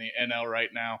record in the NL right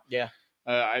now. Yeah.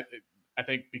 I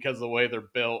think because of the way they're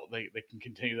built, they can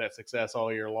continue that success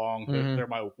all year long. They're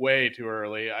way too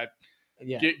early.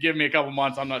 Give me a couple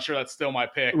months. I'm not sure that's still my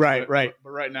pick. Right.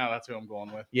 But right now, that's who I'm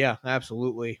going with. Yeah,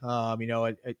 absolutely.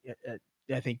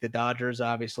 I think the Dodgers,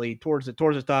 obviously, towards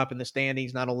the top in the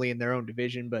standings, not only in their own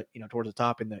division, but towards the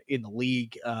top in the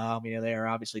league. They are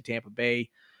obviously Tampa Bay,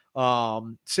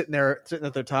 sitting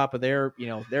at the top of their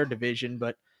division.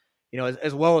 But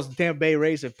as well as the Tampa Bay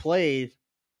Rays have played,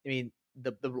 I mean,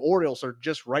 the Orioles are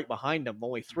just right behind them,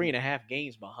 only 3.5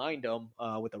 games behind them,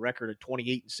 with a record of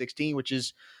 28-16, which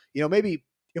is, maybe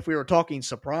if we were talking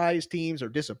surprise teams or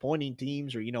disappointing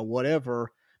teams or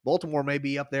whatever. Baltimore may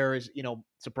be up there as,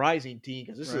 surprising team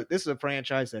because this is a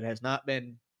franchise that has not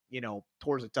been,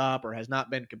 towards the top or has not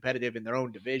been competitive in their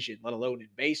own division, let alone in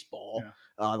baseball,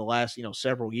 the last,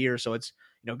 several years. So it's,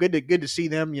 good to see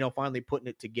them, finally putting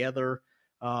it together,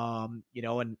 and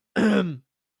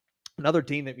another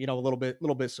team that, a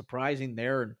little bit surprising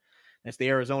there. And that's the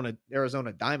Arizona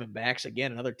Diamondbacks.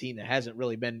 Again, another team that hasn't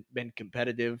really been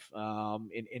competitive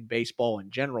in baseball in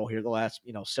general here the last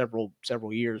several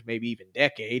years, maybe even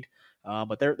decade.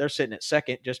 But they're sitting at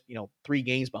second, just 3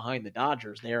 games behind the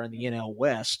Dodgers there in the NL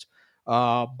West.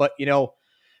 But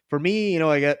for me,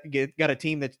 I got a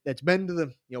team that's been to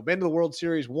the World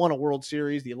Series, won a World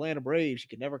Series. The Atlanta Braves, you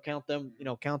can never count them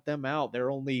out.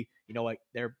 They're only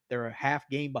they're a half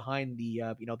game behind the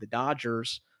the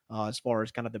Dodgers. As far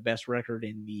as kind of the best record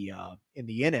in the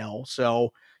NL.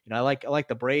 So, I like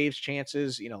the Braves'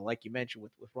 chances, like you mentioned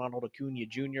with Ronald Acuna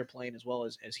Jr. playing as well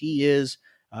as he is.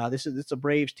 It's a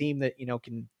Braves team that,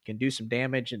 can do some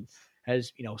damage and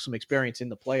has, some experience in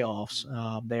the playoffs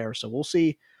there. So we'll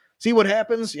see what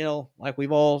happens. Like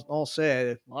we've all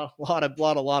said, a lot of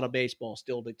baseball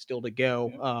still to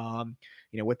go.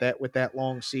 With that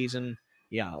long season,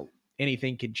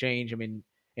 anything can change. I mean,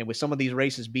 and with some of these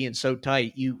races being so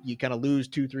tight, you kind of lose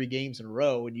 2-3 games in a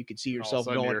row, and you can see yourself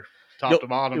going top to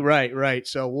bottom. Right.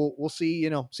 So we'll see,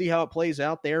 see how it plays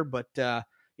out there. But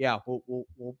we'll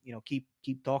keep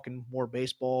talking more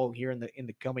baseball here in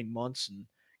the coming months, and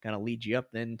kind of lead you up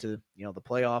then to the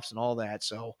playoffs and all that.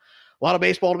 So a lot of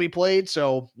baseball to be played.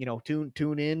 So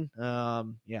tune in. A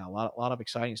lot of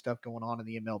exciting stuff going on in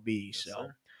the MLB. Yes, so.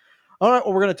 Sir. All right,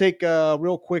 well, we're going to take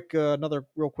another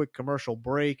real quick commercial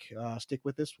break. Stick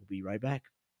with us. We'll be right back.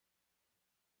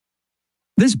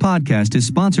 This podcast is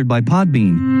sponsored by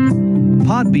Podbean.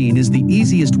 Podbean is the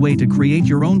easiest way to create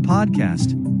your own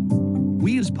podcast.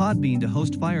 We use Podbean to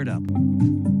host Fired Up.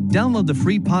 Download the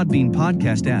free Podbean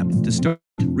podcast app to start,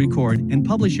 record, and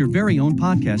publish your very own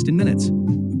podcast in minutes.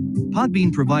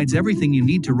 Podbean provides everything you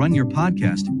need to run your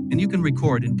podcast, and you can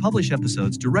record and publish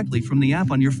episodes directly from the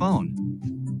app on your phone.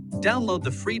 Download the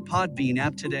free Podbean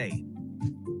app today.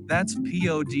 That's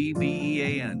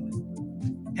Podbean.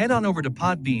 Head on over to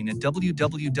Podbean at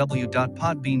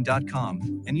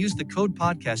www.podbean.com and use the code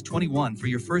podcast21 for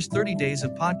your first 30 days of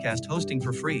podcast hosting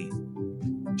for free.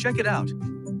 Check it out.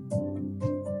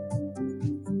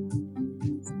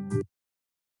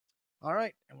 All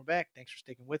right, and we're back. Thanks for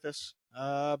sticking with us.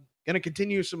 Going to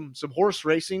continue some horse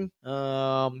racing.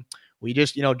 We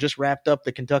just wrapped up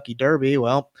the Kentucky Derby.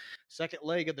 Well, second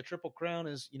leg of the Triple Crown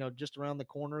is, just around the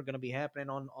corner, going to be happening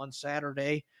on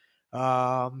Saturday.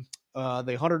 The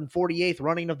 148th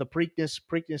running of the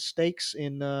Preakness Stakes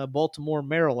in Baltimore,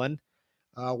 Maryland.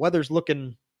 Weather's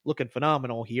looking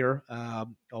phenomenal here.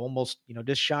 Almost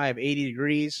just shy of 80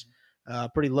 degrees.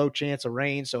 Pretty low chance of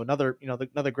rain. So another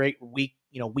great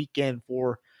weekend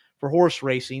for horse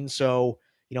racing. So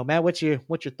Matt, what's your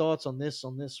thoughts on this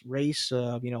race?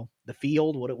 The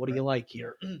field. What do you like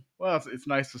here? Well, it's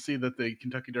nice to see that the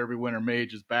Kentucky Derby winner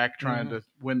Mage is back trying to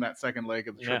win that second leg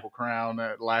of the Triple Crown.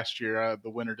 Last year, the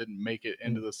winner didn't make it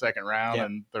into the second round,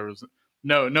 and there was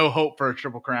no hope for a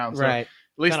Triple Crown. So at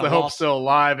least the hope's still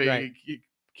alive. It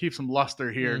keeps some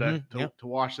luster here to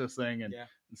watch this thing and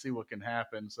see what can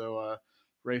happen. So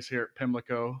race here at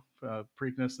Pimlico,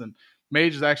 Preakness, and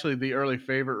Mage is actually the early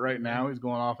favorite right now. He's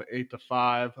going off at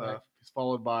 8-5. He's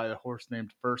followed by a horse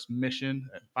named First Mission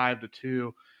at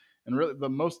 5-2. And really the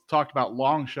most talked about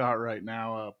long shot right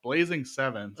now, Blazing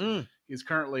Sevens. He's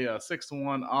currently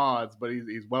 6-1 odds, but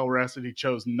he's well rested. He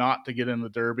chose not to get in the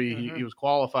Derby. He was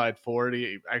qualified for it.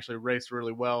 He actually raced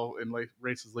really well in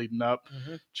races leading up.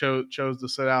 Chose to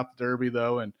sit out the Derby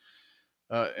though,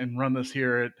 and run this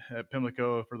here at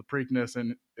Pimlico for the Preakness.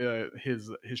 And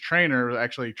his trainer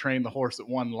actually trained the horse that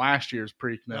won last year's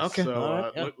Preakness. Okay.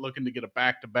 So looking to get a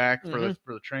back-to-back for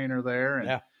the trainer there,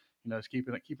 and just keep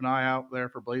an eye out there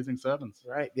for Blazing Sevens.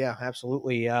 Right. Yeah,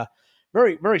 absolutely.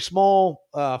 Very, very small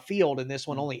field in this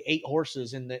one. Only 8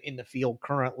 horses in the field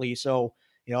currently. So,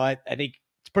 I think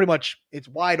it's pretty much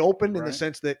wide open in the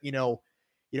sense that,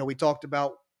 we talked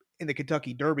about in the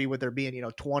Kentucky Derby with there being,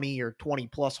 20 or 20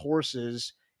 plus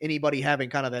horses, anybody having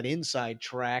kind of that inside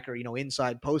track or,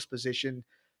 inside post position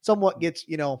somewhat gets,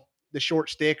 the short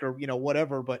stick or,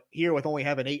 whatever. But here with only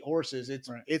having 8 horses,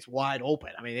 it's wide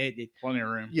open. I mean, plenty of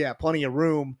room. Yeah. Plenty of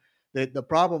room. The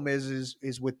problem is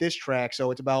with this track. So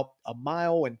it's about 1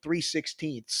 mile and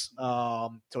 3/16.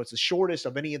 So it's the shortest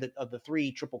of any of the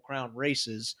 3 Triple Crown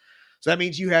races. So that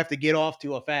means you have to get off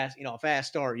to a fast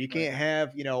start. You can't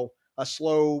have, a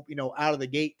slow, out of the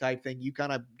gate type thing. You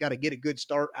kind of got to get a good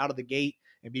start out of the gate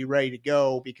and be ready to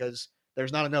go because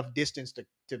there's not enough distance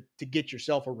to get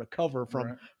yourself or recover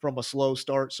from a slow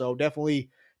start. So definitely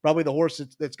probably the horse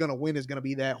that's going to win is going to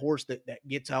be that horse that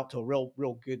gets out to a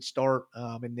real good start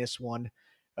in this one.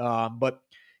 But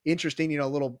interesting, a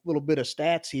little bit of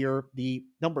stats here. The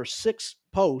number 6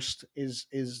 post is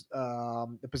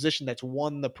the position that's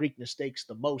won the Preakness Stakes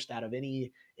the most out of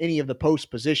any of the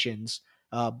post positions.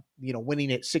 Winning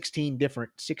it 16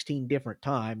 different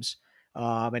times.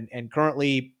 And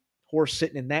currently horse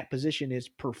sitting in that position is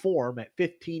Perform at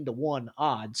 15-1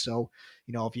 odds. So,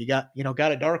 if you got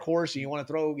a dark horse and you want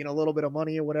to throw, a little bit of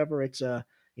money or whatever, it's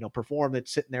Perform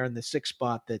that's sitting there in the 6th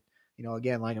spot that,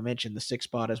 again, like I mentioned, the 6th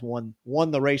spot has won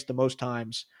the race the most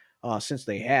times since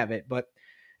they have it. But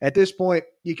at this point,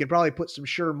 you can probably put some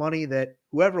sure money that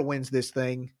whoever wins this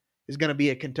thing is going to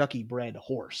be a Kentucky bred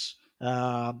horse.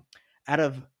 Out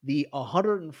of the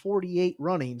 148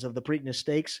 runnings of the Preakness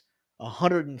Stakes,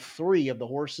 103 of the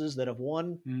horses that have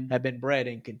won have been bred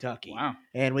in Kentucky. Wow.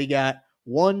 And we got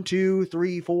 1, 2,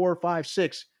 3, 4, 5,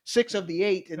 6. 6 of the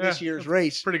 8 in this year's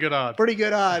race. Pretty good odds. Pretty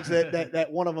good odds that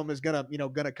one of them is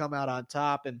gonna come out on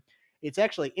top. And it's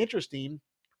actually interesting.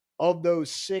 Of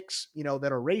those 6,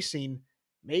 that are racing,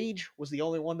 Mage was the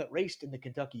only one that raced in the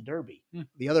Kentucky Derby.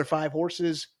 The other 5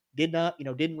 horses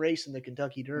didn't race in the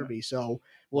Kentucky Derby. So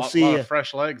we'll see. A lot of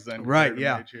fresh legs then. Right.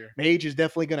 Yeah. Mage is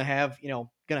definitely going to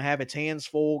have its hands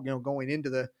full, going into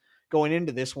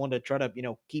this one to try to,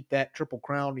 keep that Triple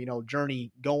Crown,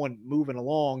 journey moving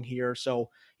along here. So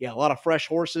yeah, a lot of fresh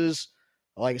horses.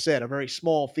 Like I said, a very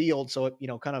small field. So it,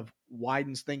 kind of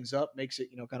widens things up, makes it,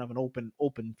 kind of an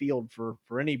open field for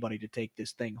anybody to take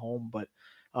this thing home. But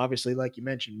obviously, like you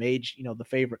mentioned, Mage, the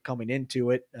favorite coming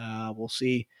into it. We'll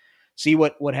see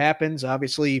what happens.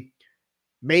 Obviously,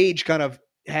 Mage kind of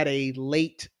had a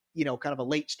late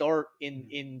start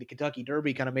in the Kentucky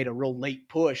Derby, kind of made a real late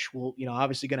push. Well,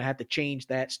 obviously going to have to change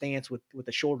that stance with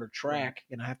a shorter track.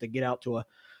 Going to have to get out to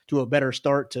a better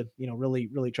start to,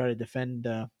 really try to defend,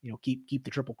 keep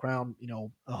the Triple Crown,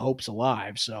 hopes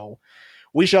alive. So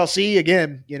we shall see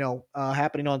again,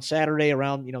 happening on Saturday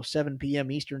around, 7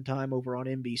 p.m. Eastern time over on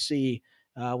NBC.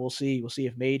 We'll see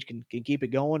if Mage can keep it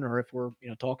going, or if we're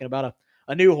talking about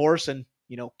a new horse and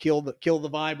kill the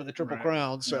vibe of the Triple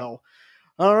Crown. So,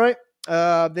 all right.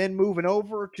 Then moving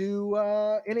over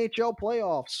to NHL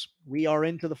playoffs, we are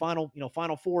into the final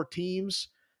 4 teams,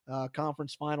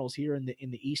 conference finals here in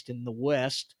the East and the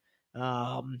West.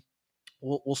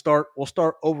 We'll start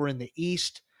over in the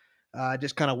East.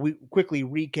 Just kind of quickly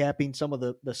recapping some of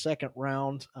the second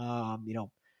round.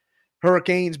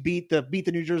 Hurricanes beat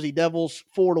the New Jersey Devils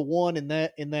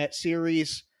 4-1 in that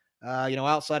series.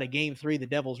 Outside of Game 3, the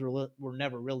Devils were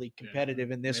never really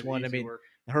competitive in this one. I mean,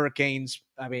 the Hurricanes,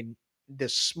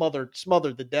 just smothered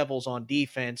the Devils on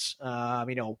defense.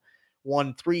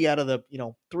 Won 3 out of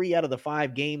the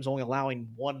 5 games, only allowing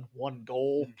one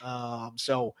goal.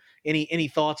 So any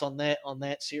thoughts on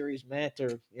that series, Matt?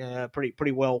 Or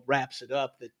pretty well wraps it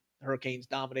up that Hurricanes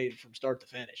dominated from start to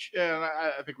finish. Yeah, and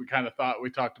I think we kind of thought,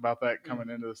 we talked about that coming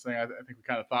into this thing. I think we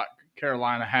kind of thought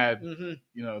Carolina had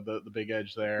the big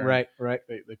edge there. Right.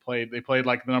 They played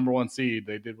like the number 1 seed.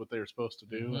 They did what they were supposed to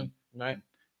do and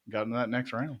got into that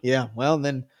next round. Yeah, well, and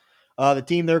then the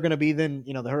team they're going to be the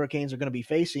Hurricanes are going to be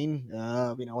facing,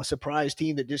 a surprise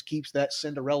team that just keeps that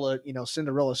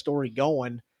Cinderella story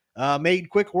going. Made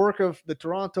quick work of the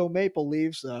Toronto Maple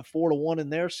Leafs, 4-1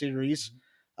 in their series.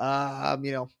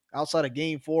 Outside of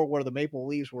Game 4, where the Maple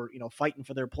Leafs were, fighting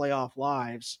for their playoff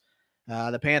lives,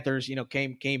 the Panthers,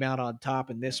 came out on top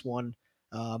in this one.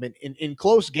 In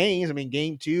close games, I mean,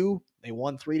 Game 2 they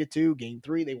won 3-2. Game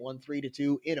 3 they won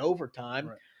 3-2 in overtime.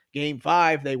 Right. Game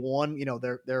 5 they won,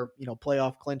 their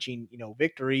playoff clinching,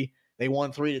 victory. They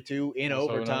won 3-2 in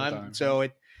overtime. So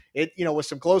it was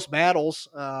some close battles.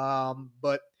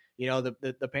 But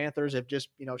the Panthers have just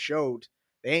showed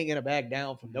they ain't gonna back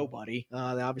down from nobody. They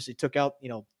obviously took out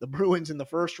the Bruins in the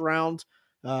first round,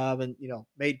 and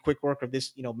made quick work of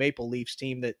this Maple Leafs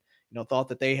team that thought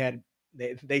that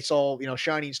they saw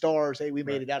shining stars. Hey, we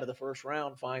made it out of the first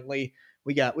round finally.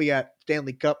 We got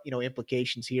Stanley Cup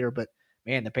implications here, but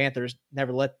man, the Panthers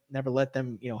never let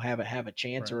them have a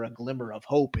chance or a glimmer of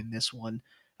hope in this one.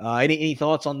 Any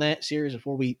thoughts on that series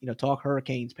before we talk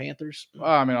Hurricanes Panthers?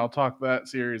 I mean, I'll talk that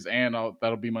series, and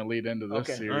that'll be my lead into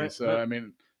this series. Right. So I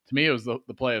mean, to me, it was the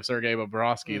play of Sergei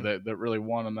Bobrovsky that really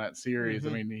won in that series. I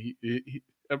mean, he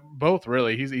both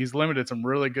really. He's limited some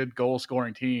really good goal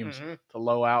scoring teams to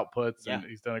low outputs, and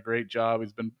he's done a great job.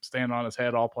 He's been standing on his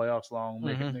head all playoffs long,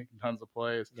 making tons of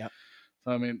plays. Yeah.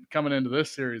 So I mean, coming into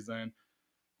this series, then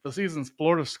the season's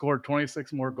Florida scored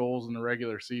 26 more goals in the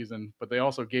regular season, but they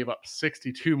also gave up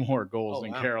 62 more goals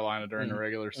than Carolina during the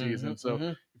regular season.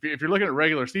 So if you're looking at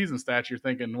regular season stats, you're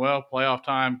thinking, well, playoff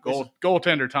time,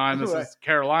 goaltender time. This is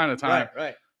Carolina time.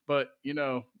 Right. But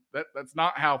that's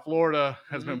not how Florida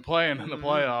has been playing in the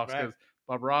playoffs, because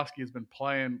Bobrovsky has been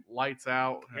playing lights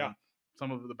out. Yeah. Some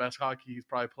of the best hockey he's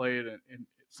probably played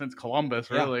since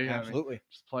Columbus, really. Yeah, absolutely.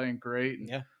 Just playing great.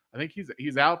 And I think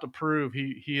he's out to prove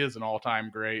he is an all-time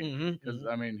great, because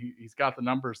I mean he's got the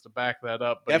numbers to back that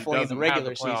up, but definitely he doesn't in the regular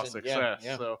have the playoff season. success.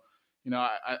 Yeah. So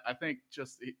I think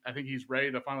he's ready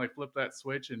to finally flip that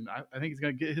switch, and I think he's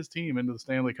going to get his team into the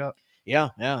Stanley Cup. Yeah,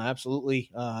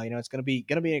 absolutely. It's going to be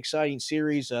an exciting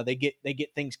series. They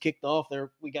get things kicked off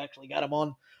there. We actually got them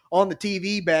on the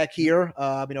TV back here.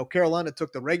 Carolina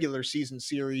took the regular season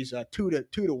series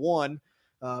 2-1.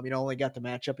 Only got to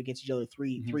match up against each other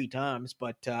three times,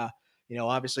 but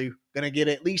obviously going to get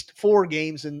at least 4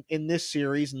 games in this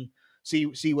series and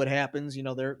see what happens.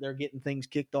 They're getting things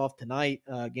kicked off tonight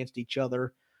against each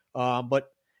other, but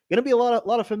going to be a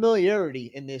lot of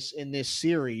familiarity in this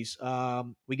series.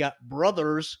 We got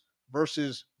brothers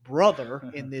versus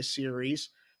brother in this series.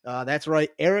 That's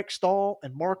right, Eric Staal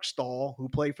and Mark Staal, who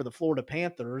play for the Florida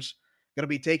Panthers, going to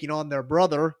be taking on their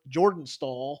brother, Jordan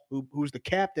Staal, who's the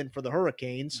captain for the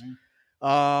Hurricanes.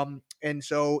 And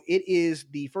so it is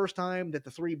the first time that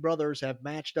the 3 brothers have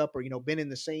matched up or, been in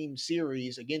the same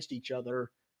series against each other.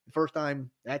 The first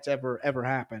time that's ever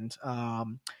happened.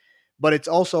 But it's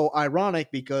also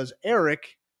ironic because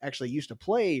Eric actually used to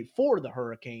play for the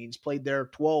Hurricanes, played there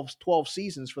 12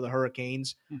 seasons for the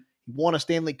Hurricanes. He won a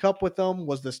Stanley Cup with them,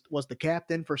 was the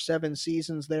captain for 7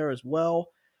 seasons there as well.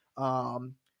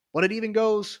 But it even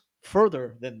goes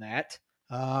further than that.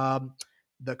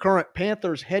 The current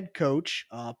Panthers head coach,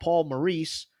 Paul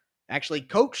Maurice, actually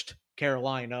coached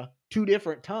Carolina 2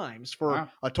 different times for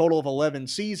a total of 11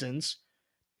 seasons.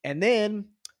 And then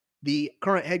the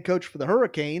current head coach for the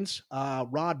Hurricanes,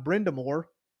 Rod Brindamore,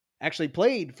 actually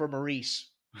played for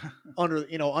Maurice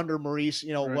under Maurice,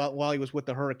 while he was with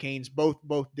the Hurricanes,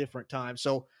 both different times.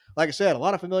 So, like I said, a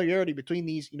lot of familiarity between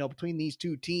these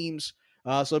 2 teams.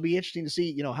 So it'll be interesting to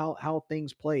see, how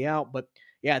things play out. But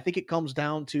yeah, I think it comes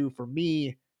down to, for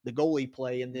me, the goalie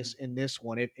play in this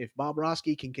one. If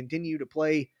Bobrovsky can continue to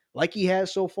play like he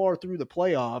has so far through the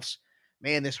playoffs,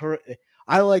 man,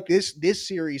 I like this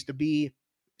series to be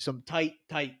some tight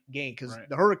game, because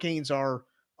the Hurricanes are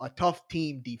a tough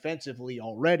team defensively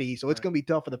already. So it's going to be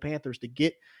tough for the Panthers to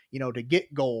get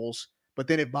goals. But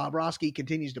then if Bobrovsky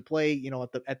continues to play,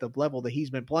 at the level that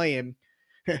he's been playing,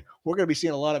 we're going to be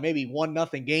seeing a lot of maybe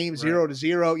 1-0 games,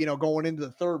 0-0, going into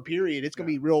the third period. It's going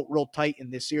to be real tight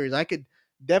in this series. I could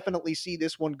definitely see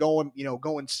this one going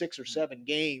 6 or 7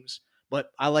 games, but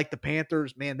I like the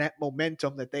Panthers, man, that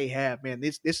momentum that they have, man.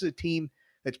 This is a team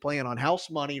that's playing on house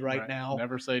money right now.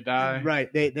 Never say die.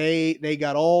 Right. They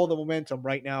got all the momentum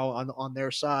right now on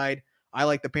their side. I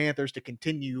like the Panthers to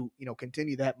continue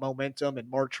that momentum and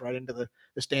march right into the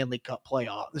Stanley Cup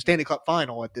playoff, the Stanley Cup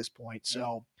final at this point.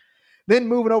 So then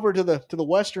moving over to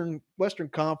the Western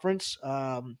Conference,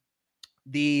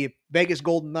 the Vegas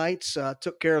Golden Knights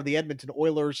took care of the Edmonton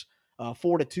Oilers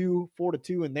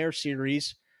 4-2 in their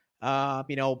series.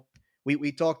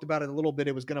 We talked about it a little bit.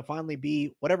 It was going to finally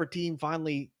be whatever team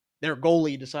their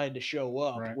goalie decided to show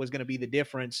up was going to be the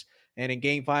difference. And in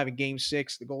Game 5 and Game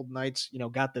 6, the Golden Knights,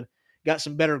 got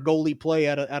some better goalie play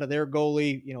out of their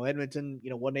goalie. Edmonton,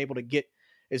 wasn't able to get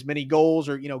as many goals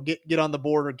or get on the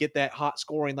board or get that hot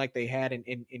scoring like they had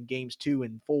in Games 2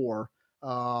 and 4.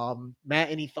 Matt,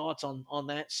 any thoughts on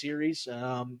that series?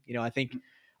 I think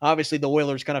obviously the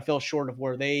Oilers kind of fell short of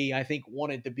where they, I think,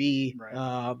 wanted to be.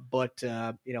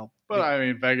 But I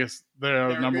mean, Vegas,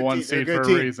 they're number one seed for a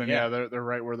reason. Yeah, they're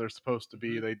right where they're supposed to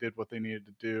be. They did what they needed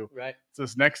to do. Right. It's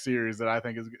this next series that I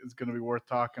think is going to be worth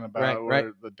talking about.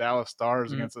 Where the Dallas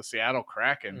Stars against the Seattle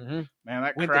Kraken. Man,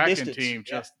 that Kraken team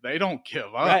they don't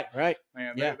give up. Right.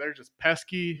 Man, they're just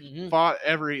pesky. Fought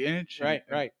every inch. Right.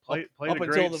 Played up a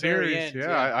great the series. End,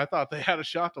 I thought they had a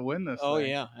shot to win this. Oh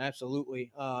yeah, absolutely.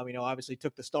 Obviously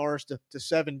took the Stars to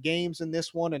 7 games in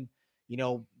this one, and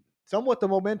somewhat the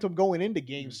momentum going into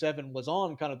Game 7 was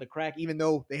on kind of the Kraken, even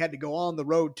though they had to go on the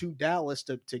road to Dallas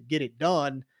to get it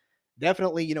done.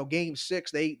 Definitely, Game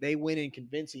 6 they win in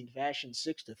convincing fashion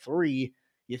 6-3.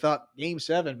 You thought Game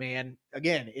 7, man,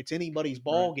 again, it's anybody's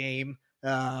ball game.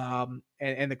 And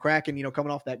the Kraken,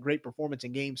 coming off that great performance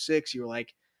in Game 6, you were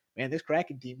like, man, this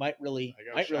Kraken team might really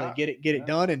get it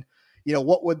done. And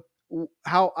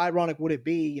how ironic would it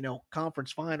be,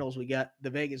 conference finals, we got the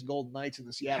Vegas Golden Knights and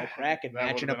the Seattle Kraken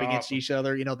matching up against each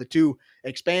other, the two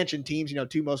expansion teams,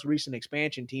 two most recent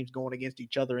expansion teams going against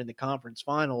each other in the conference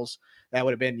finals. That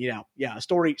would have been, a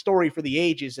story for the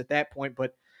ages at that point.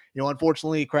 But,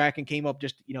 unfortunately, Kraken came up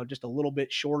just a little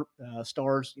bit short.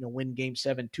 Stars, win Game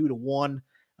 7 2-1,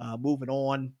 moving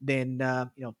on. Then,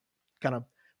 kind of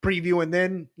previewing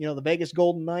then, the Vegas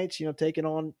Golden Knights, taking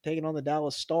on the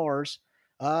Dallas Stars.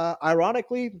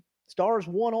 Ironically, Stars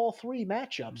won all 3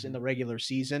 matchups in the regular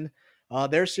season.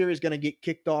 Their series is going to get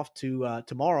kicked off to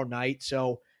tomorrow night.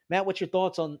 So, Matt, what's your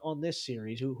thoughts on this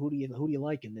series? Who do you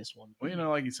like in this one? Well,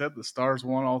 like you said, the Stars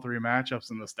won all 3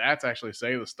 matchups, and the stats actually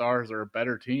say the Stars are a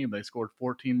better team. They scored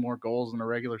 14 more goals in the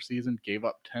regular season, gave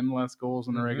up 10 less goals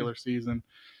in the regular season.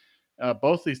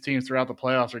 Both these teams throughout the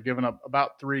playoffs are giving up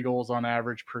about 3 goals on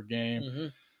average per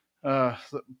game.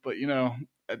 But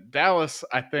Dallas,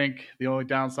 I think the only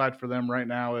downside for them right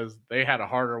now is they had a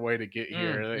harder way to get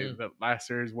here. The last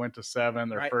series went to 7.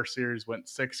 Their first series went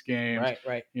 6 games.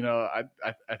 Right.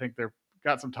 I think they've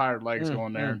got some tired legs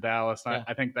going there in Dallas. Yeah.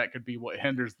 I think that could be what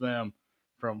hinders them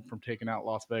from taking out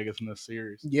Las Vegas in this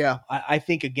series. Yeah, I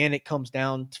think again it comes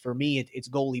down to, for me, it's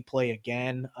goalie play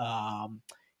again.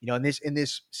 In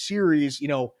this series,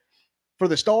 for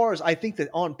the Stars, I think that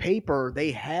on paper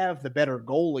they have the better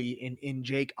goalie in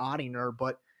Jake Ottinger,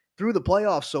 but through the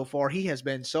playoffs so far, he has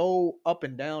been so up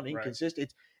and down,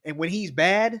 inconsistent. And when he's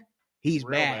bad, he's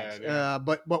bad. Yeah.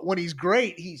 But when he's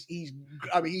great, he's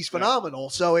phenomenal. Yeah.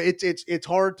 So it's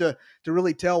hard to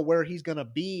really tell where he's going to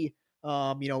be.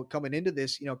 Coming into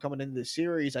this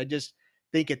series, I just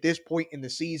think at this point in the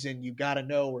season, you've got to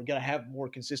know we're going to have more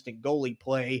consistent goalie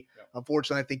play. Yeah.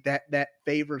 Unfortunately, I think that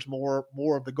favors more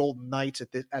of the Golden Knights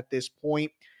at this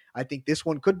point. I think this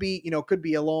one could be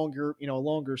a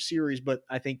longer series, but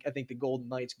I think the Golden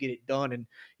Knights get it done and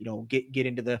get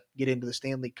into the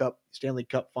Stanley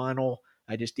Cup final.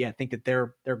 I think that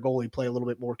their goalie play a little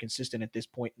bit more consistent at this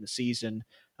point in the season.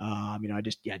 I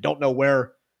don't know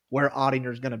where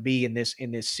Ottinger is going to be in this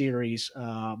series,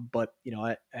 but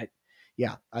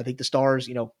I think the Stars,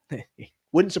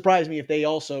 wouldn't surprise me if they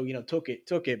also, took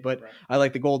it. But right. I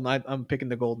like the Golden Knights. I'm picking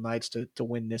the Golden Knights to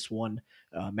win this one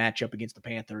matchup against the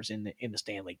Panthers in the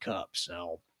Stanley Cup.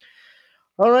 So,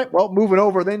 all right. Well, moving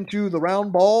over then to the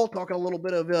round ball, talking a little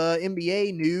bit of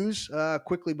NBA news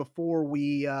quickly before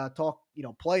we talk,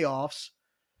 playoffs.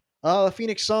 The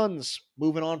Phoenix Suns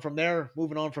moving on from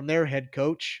their head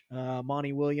coach,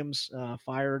 Monty Williams,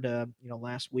 fired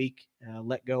last week,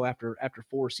 let go after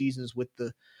 4 seasons with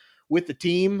the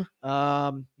team.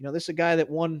 This is a guy that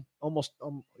won almost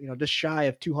just shy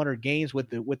of 200 games with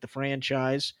the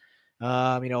franchise.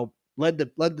 Led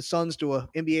the Suns to a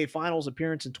NBA Finals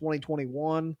appearance in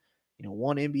 2021.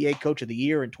 Won NBA Coach of the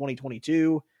Year in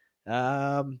 2022.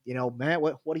 Matt,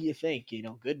 what do you think?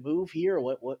 Good move here.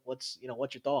 What's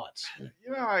your thoughts?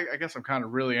 I guess I'm kind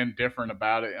of really indifferent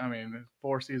about it. I mean,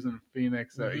 4 seasons in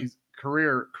Phoenix. Mhm. He's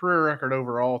career record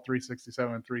overall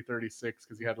 367, 336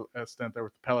 because he had a stint there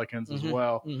with the Pelicans as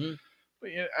well. Mm-hmm. But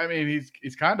I mean,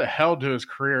 he's kind of held to his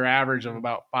career average of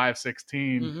about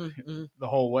 516 Mm-hmm. the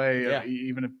whole way, Yeah.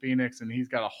 even in Phoenix, and he's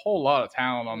got a whole lot of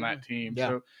talent on that team.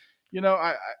 Yeah. So,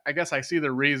 I guess I see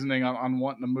the reasoning on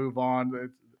wanting to move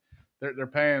on. They're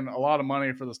paying a lot of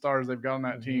money for the stars they've got on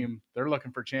that team. They're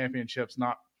looking for championships,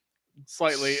 not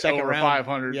slightly Second over round,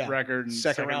 500 yeah. record and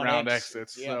Second round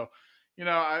exits. Yeah. So,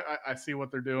 I see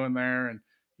what they're doing there, and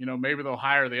maybe they'll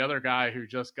hire the other guy who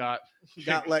just got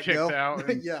let kicked go. out.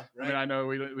 And, Yeah, I mean, I know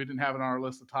we didn't have it on our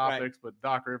list of topics, but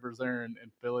Doc Rivers there in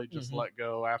Philly just Mhm. let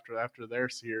go after their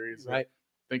series. Right. I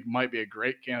think might be a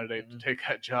great candidate to take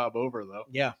that job over, though.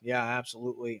 Yeah,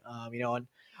 absolutely. And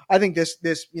I think this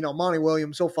Monty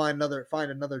Williams, he'll find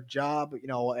another job.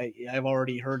 I've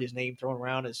already heard his name thrown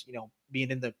around as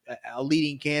being in a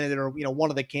leading candidate or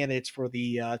one of the candidates for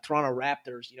the Toronto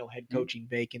Raptors head coaching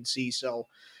vacancy. So,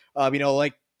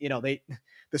 the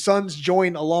Suns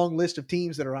join a long list of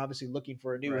teams that are obviously looking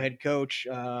for a new head coach.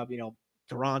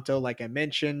 Toronto, like I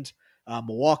mentioned,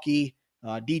 Milwaukee.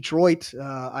 Detroit,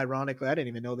 ironically, I didn't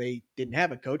even know they didn't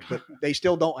have a coach, but they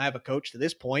still don't have a coach to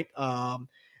this point.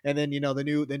 And then, the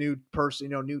new person,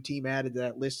 new team added to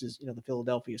that list is, the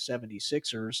Philadelphia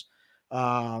 76ers.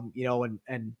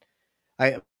 And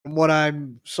from what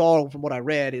I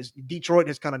read is Detroit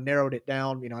has kind of narrowed it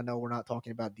down. I know we're not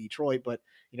talking about Detroit, but,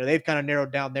 they've kind of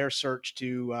narrowed down their search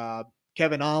to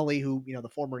Kevin Ollie, who, the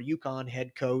former UConn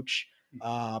head coach,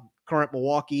 current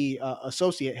Milwaukee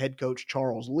associate head coach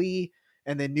Charles Lee,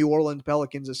 and then New Orleans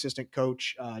Pelicans assistant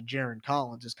coach Jaron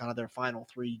Collins is kind of their final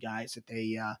three guys that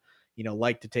they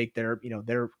like to take their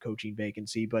coaching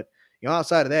vacancy. But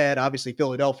outside of that, obviously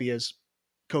Philadelphia's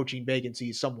coaching vacancy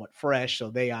is somewhat fresh, so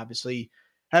they obviously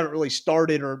haven't really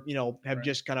started or have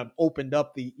just kind of opened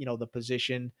up the the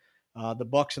position. The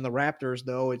Bucks and the Raptors,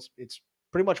 though, it's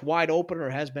pretty much wide open or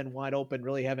has been wide open.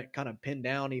 Really haven't kind of pinned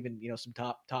down even some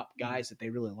top guys that they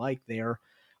really like there.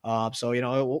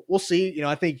 So we'll see.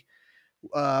 I think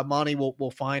Monty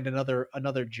will find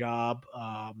another job.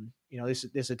 This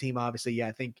is a team, obviously. Yeah,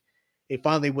 I think it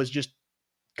finally was just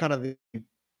kind of the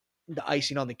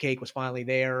icing on the cake was finally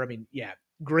there. I mean, yeah,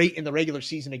 great in the regular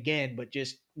season again, but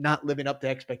just not living up to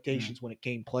expectations when it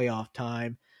came playoff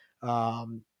time.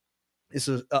 This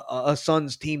is a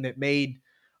Suns team that made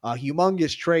a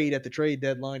humongous trade at the trade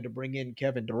deadline to bring in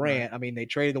Kevin Durant. Right. I mean, they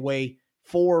traded away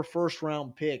 4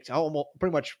 first-round picks, almost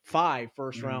pretty much 5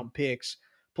 first-round picks,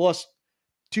 plus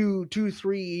two or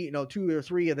three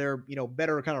of their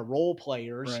better kind of role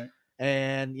players, right.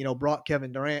 And brought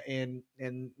Kevin Durant in,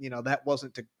 and that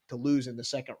wasn't to lose in the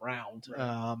second round.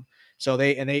 Right. So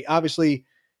they obviously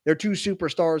their 2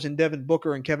 superstars in Devin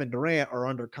Booker and Kevin Durant are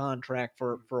under contract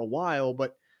for a while,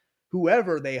 but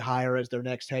whoever they hire as their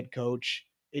next head coach,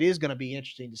 it is going to be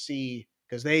interesting to see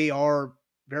because they are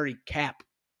very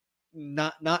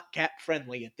not cap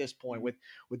friendly at this point with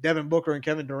Devin Booker and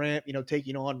Kevin Durant,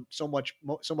 taking on so much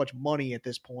money at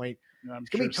this point. I'm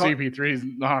sure CP3 is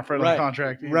not a friendly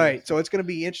contract either. Right. So it's going to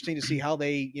be interesting to see how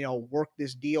they, work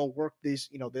this deal, this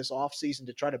offseason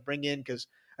to try to bring in, because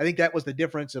I think that was the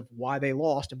difference of why they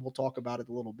lost. And we'll talk about it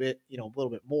a little bit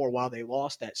more why they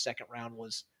lost that second round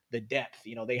was the depth.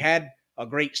 They had a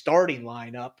great starting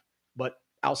lineup, but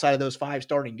outside of those 5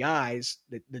 starting guys,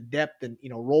 the depth and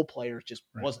role players just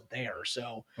wasn't there.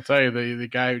 So I'll tell you, the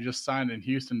guy who just signed in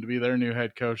Houston to be their new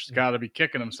head coach has got to be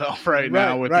kicking himself right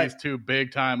now with these 2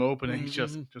 big time openings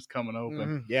just coming open.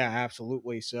 Mm-hmm. Yeah,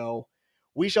 absolutely. So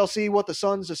we shall see what the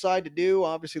Suns decide to do.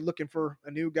 Obviously, looking for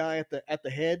a new guy at the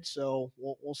head. So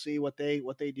we'll see what they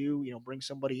do. Bring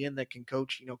somebody in that can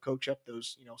coach up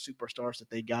those superstars that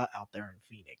they got out there in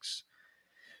Phoenix.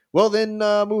 Well, then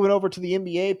moving over to the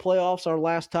NBA playoffs, our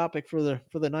last topic for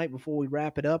the night before we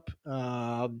wrap it up.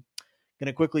 Going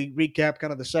to quickly recap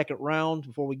kind of the second round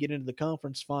before we get into the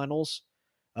conference finals.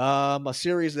 A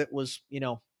series that was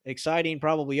exciting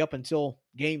probably up until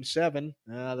Game 7.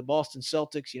 The Boston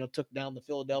Celtics took down the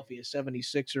Philadelphia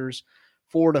 76ers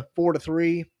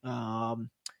 4-3. Kind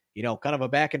of a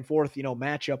back and forth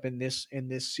matchup in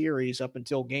this series up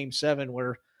until Game 7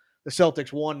 where the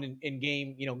Celtics won in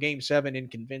Game 7 in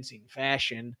convincing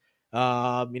fashion.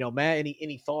 Matt,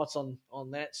 any thoughts on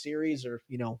that series, or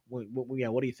what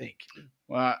do you think?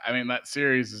 Well, I mean, that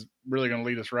series is really going to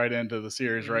lead us right into the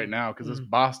series right now because this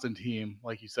Boston team,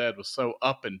 like you said, was so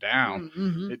up and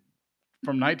down.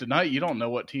 From night to night, you don't know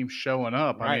what team's showing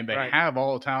up. Right, I mean, they have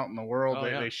all the talent in the world.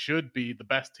 They should be the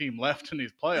best team left in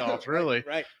these playoffs, really.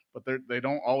 Right. but they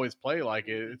don't always play like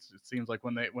it. It seems like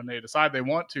when they decide they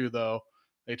want to, though,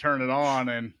 they turn it on,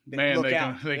 and man,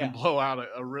 they can blow out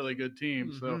a really good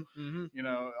team. So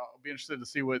I'll be interested to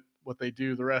see what they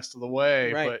do the rest of the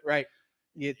way. Right.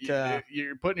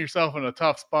 You're putting yourself in a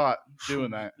tough spot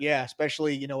doing that. Yeah,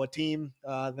 especially a team,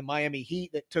 the Miami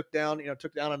Heat, that took down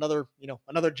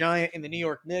another giant in the New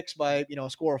York Knicks by a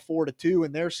score of 4-2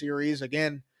 in their series.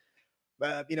 Again,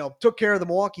 took care of the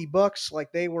Milwaukee Bucks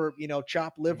like they were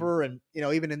chopped liver, and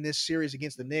even in this series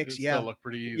against the Knicks, still looked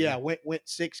pretty easy. Yeah, went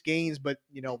 6 games, but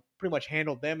pretty much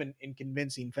handled them in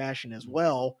convincing fashion as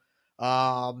well.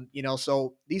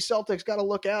 So these Celtics got to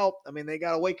look out. I mean, they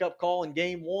got a wake up call in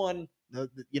Game 1.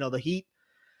 The Heat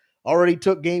already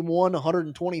took Game 1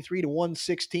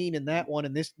 123-116 in that one,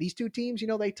 and these two teams,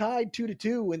 they tied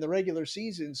 2-2 in the regular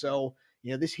season. So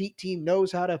this Heat team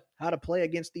knows how to play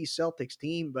against these Celtics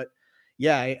team. But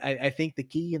yeah, I think the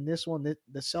key in this one,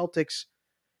 the Celtics,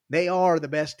 they are the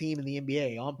best team in the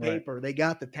NBA on paper. Right. They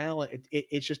got the talent.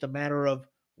 It's just a matter of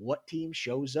what team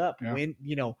shows up when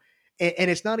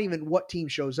and it's not even what team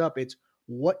shows up. It's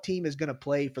what team is going to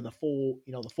play for the full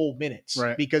minutes,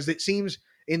 right? Because it seems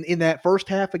in that first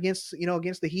half against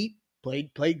the Heat,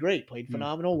 played great, played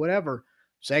phenomenal, whatever.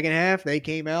 Second half, they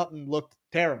came out and looked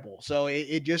terrible. So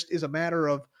it just is a matter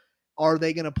of, are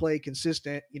they going to play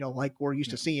consistent, like we're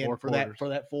used to seeing for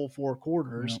that full 4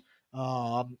 quarters,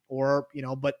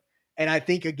 but I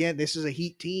think, again, this is a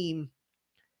Heat team.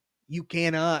 You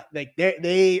cannot, like,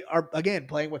 they are, again,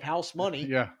 playing with house money.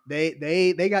 Yeah,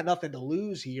 they got nothing to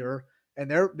lose here,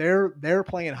 and they're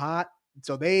playing hot,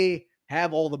 so they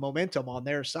have all the momentum on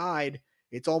their side.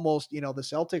 It's almost, the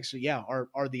Celtics,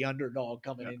 are the underdog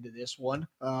coming into this one.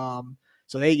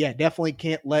 So they definitely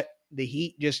can't let the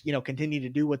Heat just continue to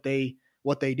do what they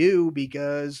do,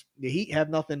 because the Heat have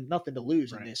nothing to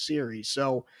lose in this series.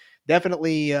 So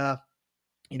definitely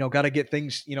got to get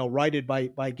things righted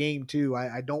by Game 2.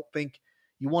 I don't think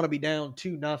you want to be down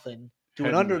 2-0 to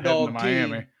an underdog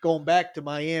team going back to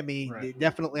Miami. Right.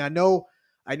 Definitely, I know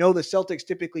the Celtics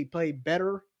typically play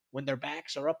better when their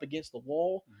backs are up against the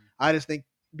wall. Mm-hmm. I just think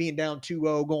being down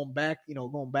 2-0 going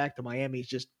back to Miami is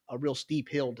just a real steep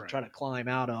hill to try to climb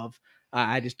out of.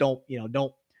 I just don't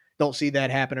see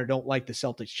that happen, or don't like the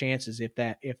Celtics' chances if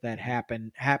that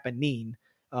happening.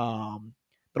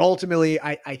 But ultimately,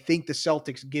 I think the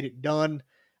Celtics get it done.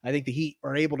 I think the Heat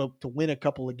are able to win a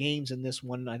couple of games in this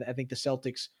one. I think the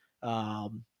Celtics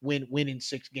win in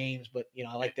 6 games, but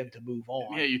I like them to move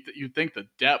on. Yeah, you think the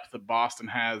depth that Boston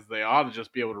has, they ought to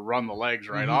just be able to run the legs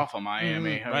right off of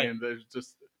Miami. Mm-hmm. I mean, there's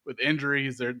just, with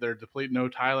injuries, they're depleting. No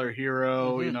Tyler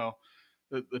Hero,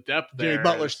 the depth there. Jimmy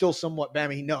Butler's still somewhat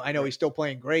bad. I know he's still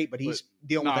playing great, but he's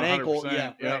dealing with an ankle.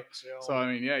 Yeah, right. So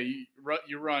I mean,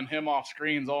 you run him off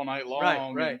screens all night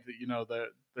long. Right. And,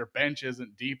 their bench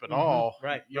isn't deep at all.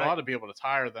 Right. You ought to be able to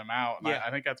tire them out. And I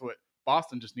think that's what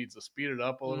Boston just needs to speed it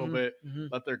up a little bit. Mm-hmm.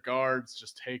 Let their guards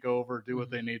just take over, do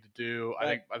what they need to do.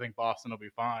 Right. I think Boston will be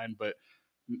fine, but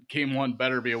Game 1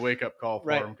 better be a wake up call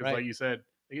for them, because like you said,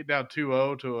 they get down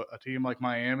 2-0 to a team like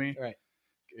Miami. Right.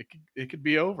 It could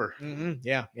be over. Mm-hmm.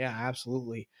 Yeah,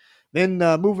 absolutely. Then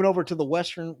moving over to the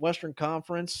Western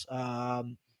Conference,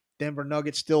 Denver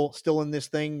Nuggets still in this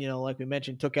thing. Like we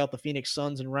mentioned, took out the Phoenix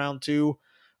Suns in round 2,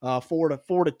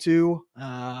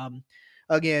 4-2.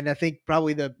 Again, I think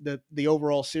probably the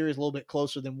overall series a little bit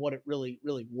closer than what it really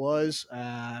was.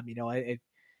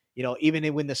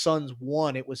 Even when the Suns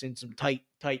won, it was in some tight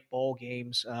ball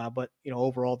games. But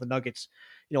overall, the Nuggets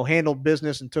handled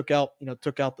business and took out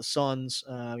the Suns.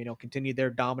 Continued their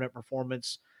dominant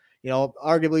performance.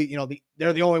 Arguably,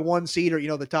 they're the only 1 seed,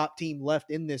 or the top team left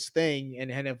in this thing,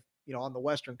 and have on the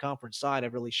Western Conference side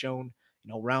have really shown.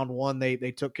 Round 1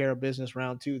 they took care of business.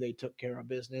 Round 2 they took care of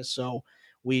business. So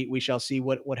we shall see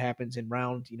what happens in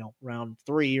round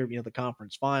 3, or the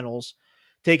conference finals,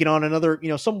 taking on another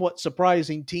somewhat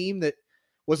surprising team that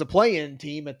was a play-in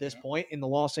team at this point in the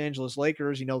Los Angeles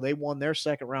Lakers. They won their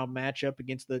second round matchup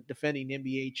against the defending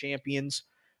NBA champions.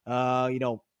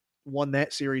 Won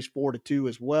that series 4-2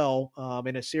 as well,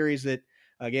 in a series that,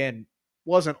 again,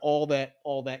 wasn't all that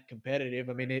competitive.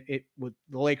 I mean, the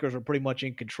Lakers were pretty much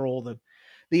in control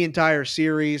the entire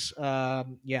series. We're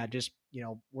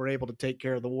able to take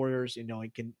care of the Warriors,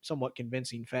 in somewhat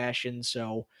convincing fashion.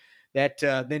 So that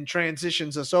then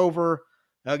transitions us over.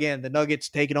 Again, the Nuggets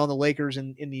taking on the Lakers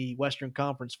in the Western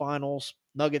Conference Finals.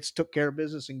 Nuggets took care of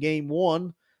business in Game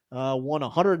 1, won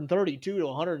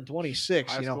 132-126.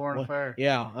 High scoring affair.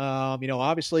 Yeah.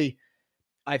 Obviously,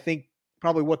 I think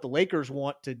probably what the Lakers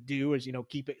want to do is,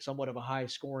 keep it somewhat of a high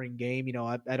scoring game.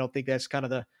 I don't think that's kind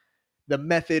of the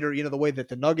method or, the way that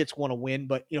the Nuggets want to win,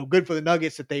 but, good for the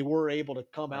Nuggets that they were able to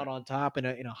come out on top in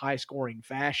a high scoring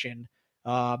fashion.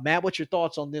 Matt, what's your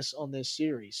thoughts on this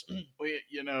series?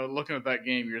 Well, looking at that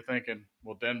game, you're thinking,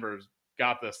 well, Denver's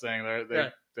got this thing.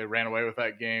 They ran away with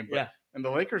that game. But, and the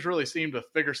Lakers really seemed to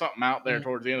figure something out there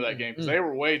towards the end of that game because they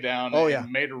were way down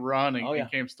and made a run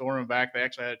and came storming back. They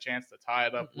actually had a chance to tie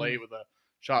it up late with a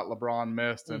shot LeBron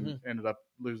missed and ended up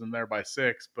losing there by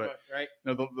 6. But,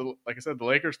 like I said, the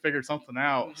Lakers figured something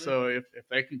out. So if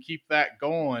they can keep that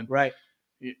going, right.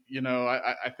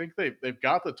 I think they've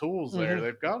got the tools there.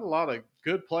 They've got a lot of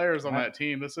good players on that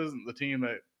team. This isn't the team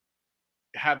that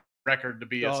had a record to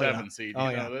be a 7 seed.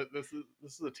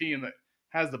 This is a team that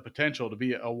has the potential to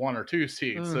be a 1 or 2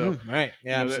 seed. So right,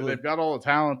 absolutely. They've got all the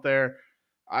talent there.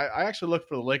 I actually look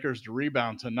for the Lakers to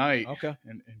rebound tonight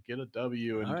and get a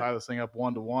W and tie this thing up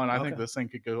 1-1. I think this thing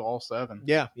could go all 7.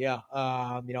 Yeah.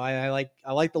 I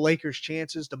like the Lakers'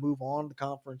 chances to move on the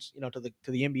conference, to the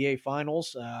NBA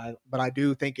Finals. But I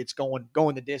do think it's going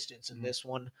the distance in this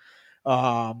one.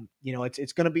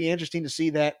 It's going to be interesting to see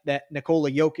that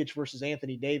Nikola Jokic versus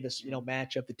Anthony Davis,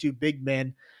 matchup, the two big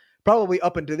men. Probably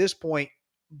up until this point,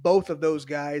 both of those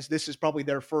guys, this is probably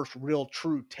their first real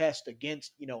true test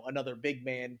against, another big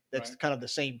man that's kind of the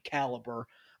same caliber.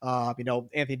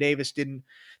 Anthony Davis didn't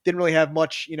really have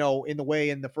much, in the way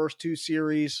in the first 2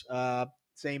 series.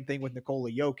 Same thing with Nikola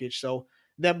Jokic. So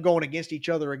them going against each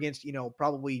other against,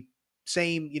 probably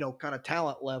same, kind of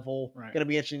talent level. Going to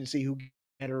be interesting to see who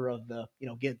better of the,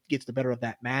 gets the better of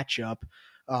that matchup.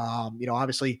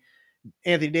 Obviously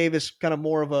Anthony Davis kind of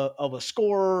more of a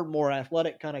scorer, more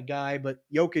athletic kind of guy, but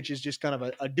Jokic is just kind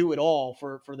of a do it all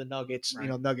for the Nuggets.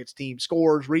 Right. Nuggets team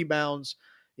scores, rebounds,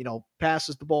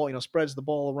 passes the ball, spreads the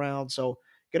ball around. So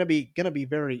gonna be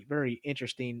very, very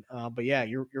interesting. But yeah,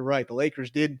 you're right. The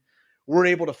Lakers were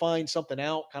able to find something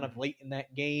out kind of late in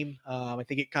that game. I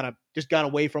think it kind of just got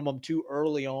away from them too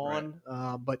early on.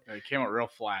 Right. But it came out real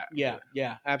flat. Yeah,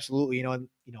 absolutely.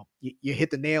 You hit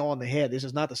the nail on the head. This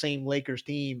is not the same Lakers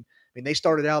team. I mean, they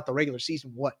started out the regular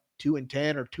season,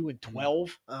 2-10 or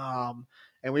 2-12.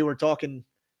 And we were talking,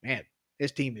 man,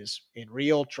 this team is in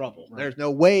real trouble. Right. There's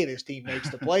no way this team makes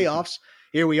the playoffs.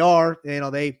 Here we are.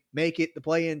 They make it the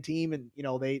play-in team, and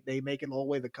they make it all the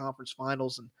way to the conference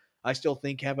finals. And I still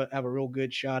think have a real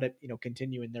good shot at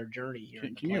continuing their journey here.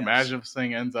 Can you imagine if this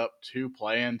thing ends up 2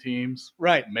 play-in teams,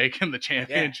 right, making the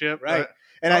championship, right?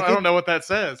 And I don't know what that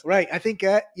says. Right. I think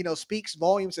that, speaks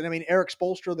volumes. And I mean, Eric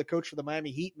Spoelstra, the coach for the Miami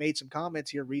Heat, made some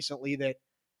comments here recently that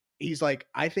he's like,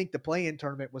 I think the play-in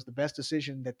tournament was the best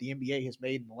decision that the NBA has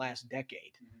made in the last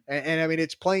decade. And I mean,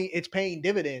 it's paying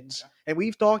dividends. Yeah. And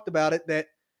we've talked about it that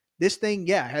this thing,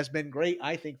 has been great,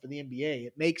 I think, for the NBA.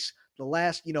 It makes the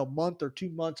last, month or 2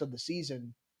 months of the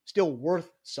season still worth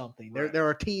something. Right. There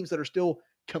are teams that are still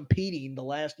competing the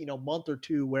last, month or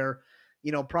two where,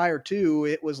 prior to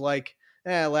it was like,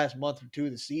 last month or 2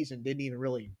 of the season didn't even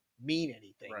really mean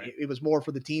anything. Right. It was more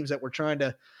for the teams that were trying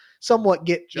to somewhat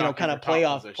get, kind of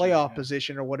playoff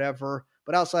position or whatever.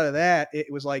 But outside of that,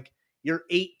 it was like your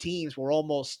 8 teams were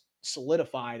almost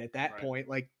solidified at that point.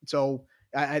 Like, so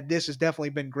this has definitely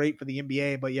been great for the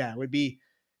NBA, but it would be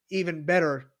even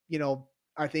better,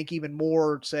 I think even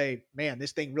more say, man,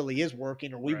 this thing really is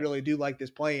working, or we really do like this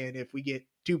play-in if we get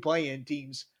 2 play-in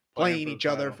teams playing each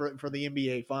other for the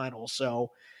NBA finals.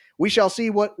 So we shall see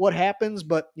what happens,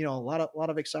 but a lot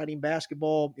of exciting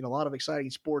basketball, a lot of exciting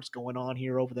sports going on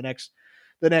here over the next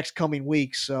coming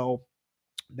weeks. So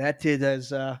that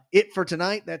is it for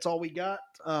tonight. That's all we got.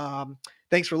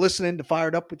 Thanks for listening to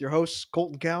Fired Up with your hosts,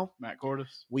 Colton Cow, Matt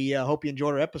Cordis. We hope you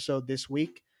enjoyed our episode this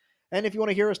week. And if you want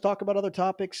to hear us talk about other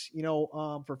topics,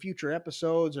 for future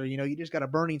episodes, or, you just got a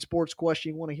burning sports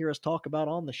question you want to hear us talk about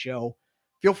on the show,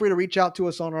 feel free to reach out to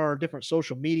us on our different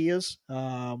social medias.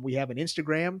 We have an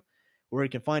Instagram where you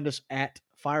can find us at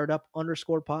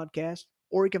firedup_podcast,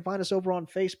 or you can find us over on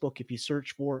Facebook if you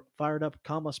search for Fired Up,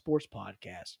 Sports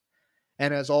Podcast.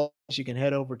 And as always, you can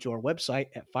head over to our website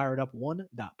at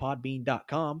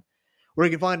firedup1.podbean.com, where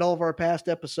you can find all of our past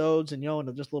episodes and,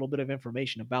 and just a little bit of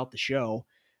information about the show.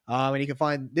 And you can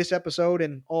find this episode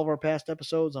and all of our past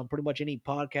episodes on pretty much any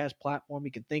podcast platform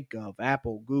you can think of: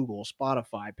 Apple, Google,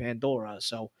 Spotify, Pandora.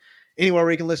 So anywhere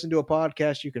where you can listen to a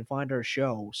podcast, you can find our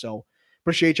show. So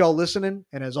appreciate y'all listening.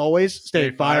 And as always,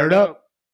 stay fired up.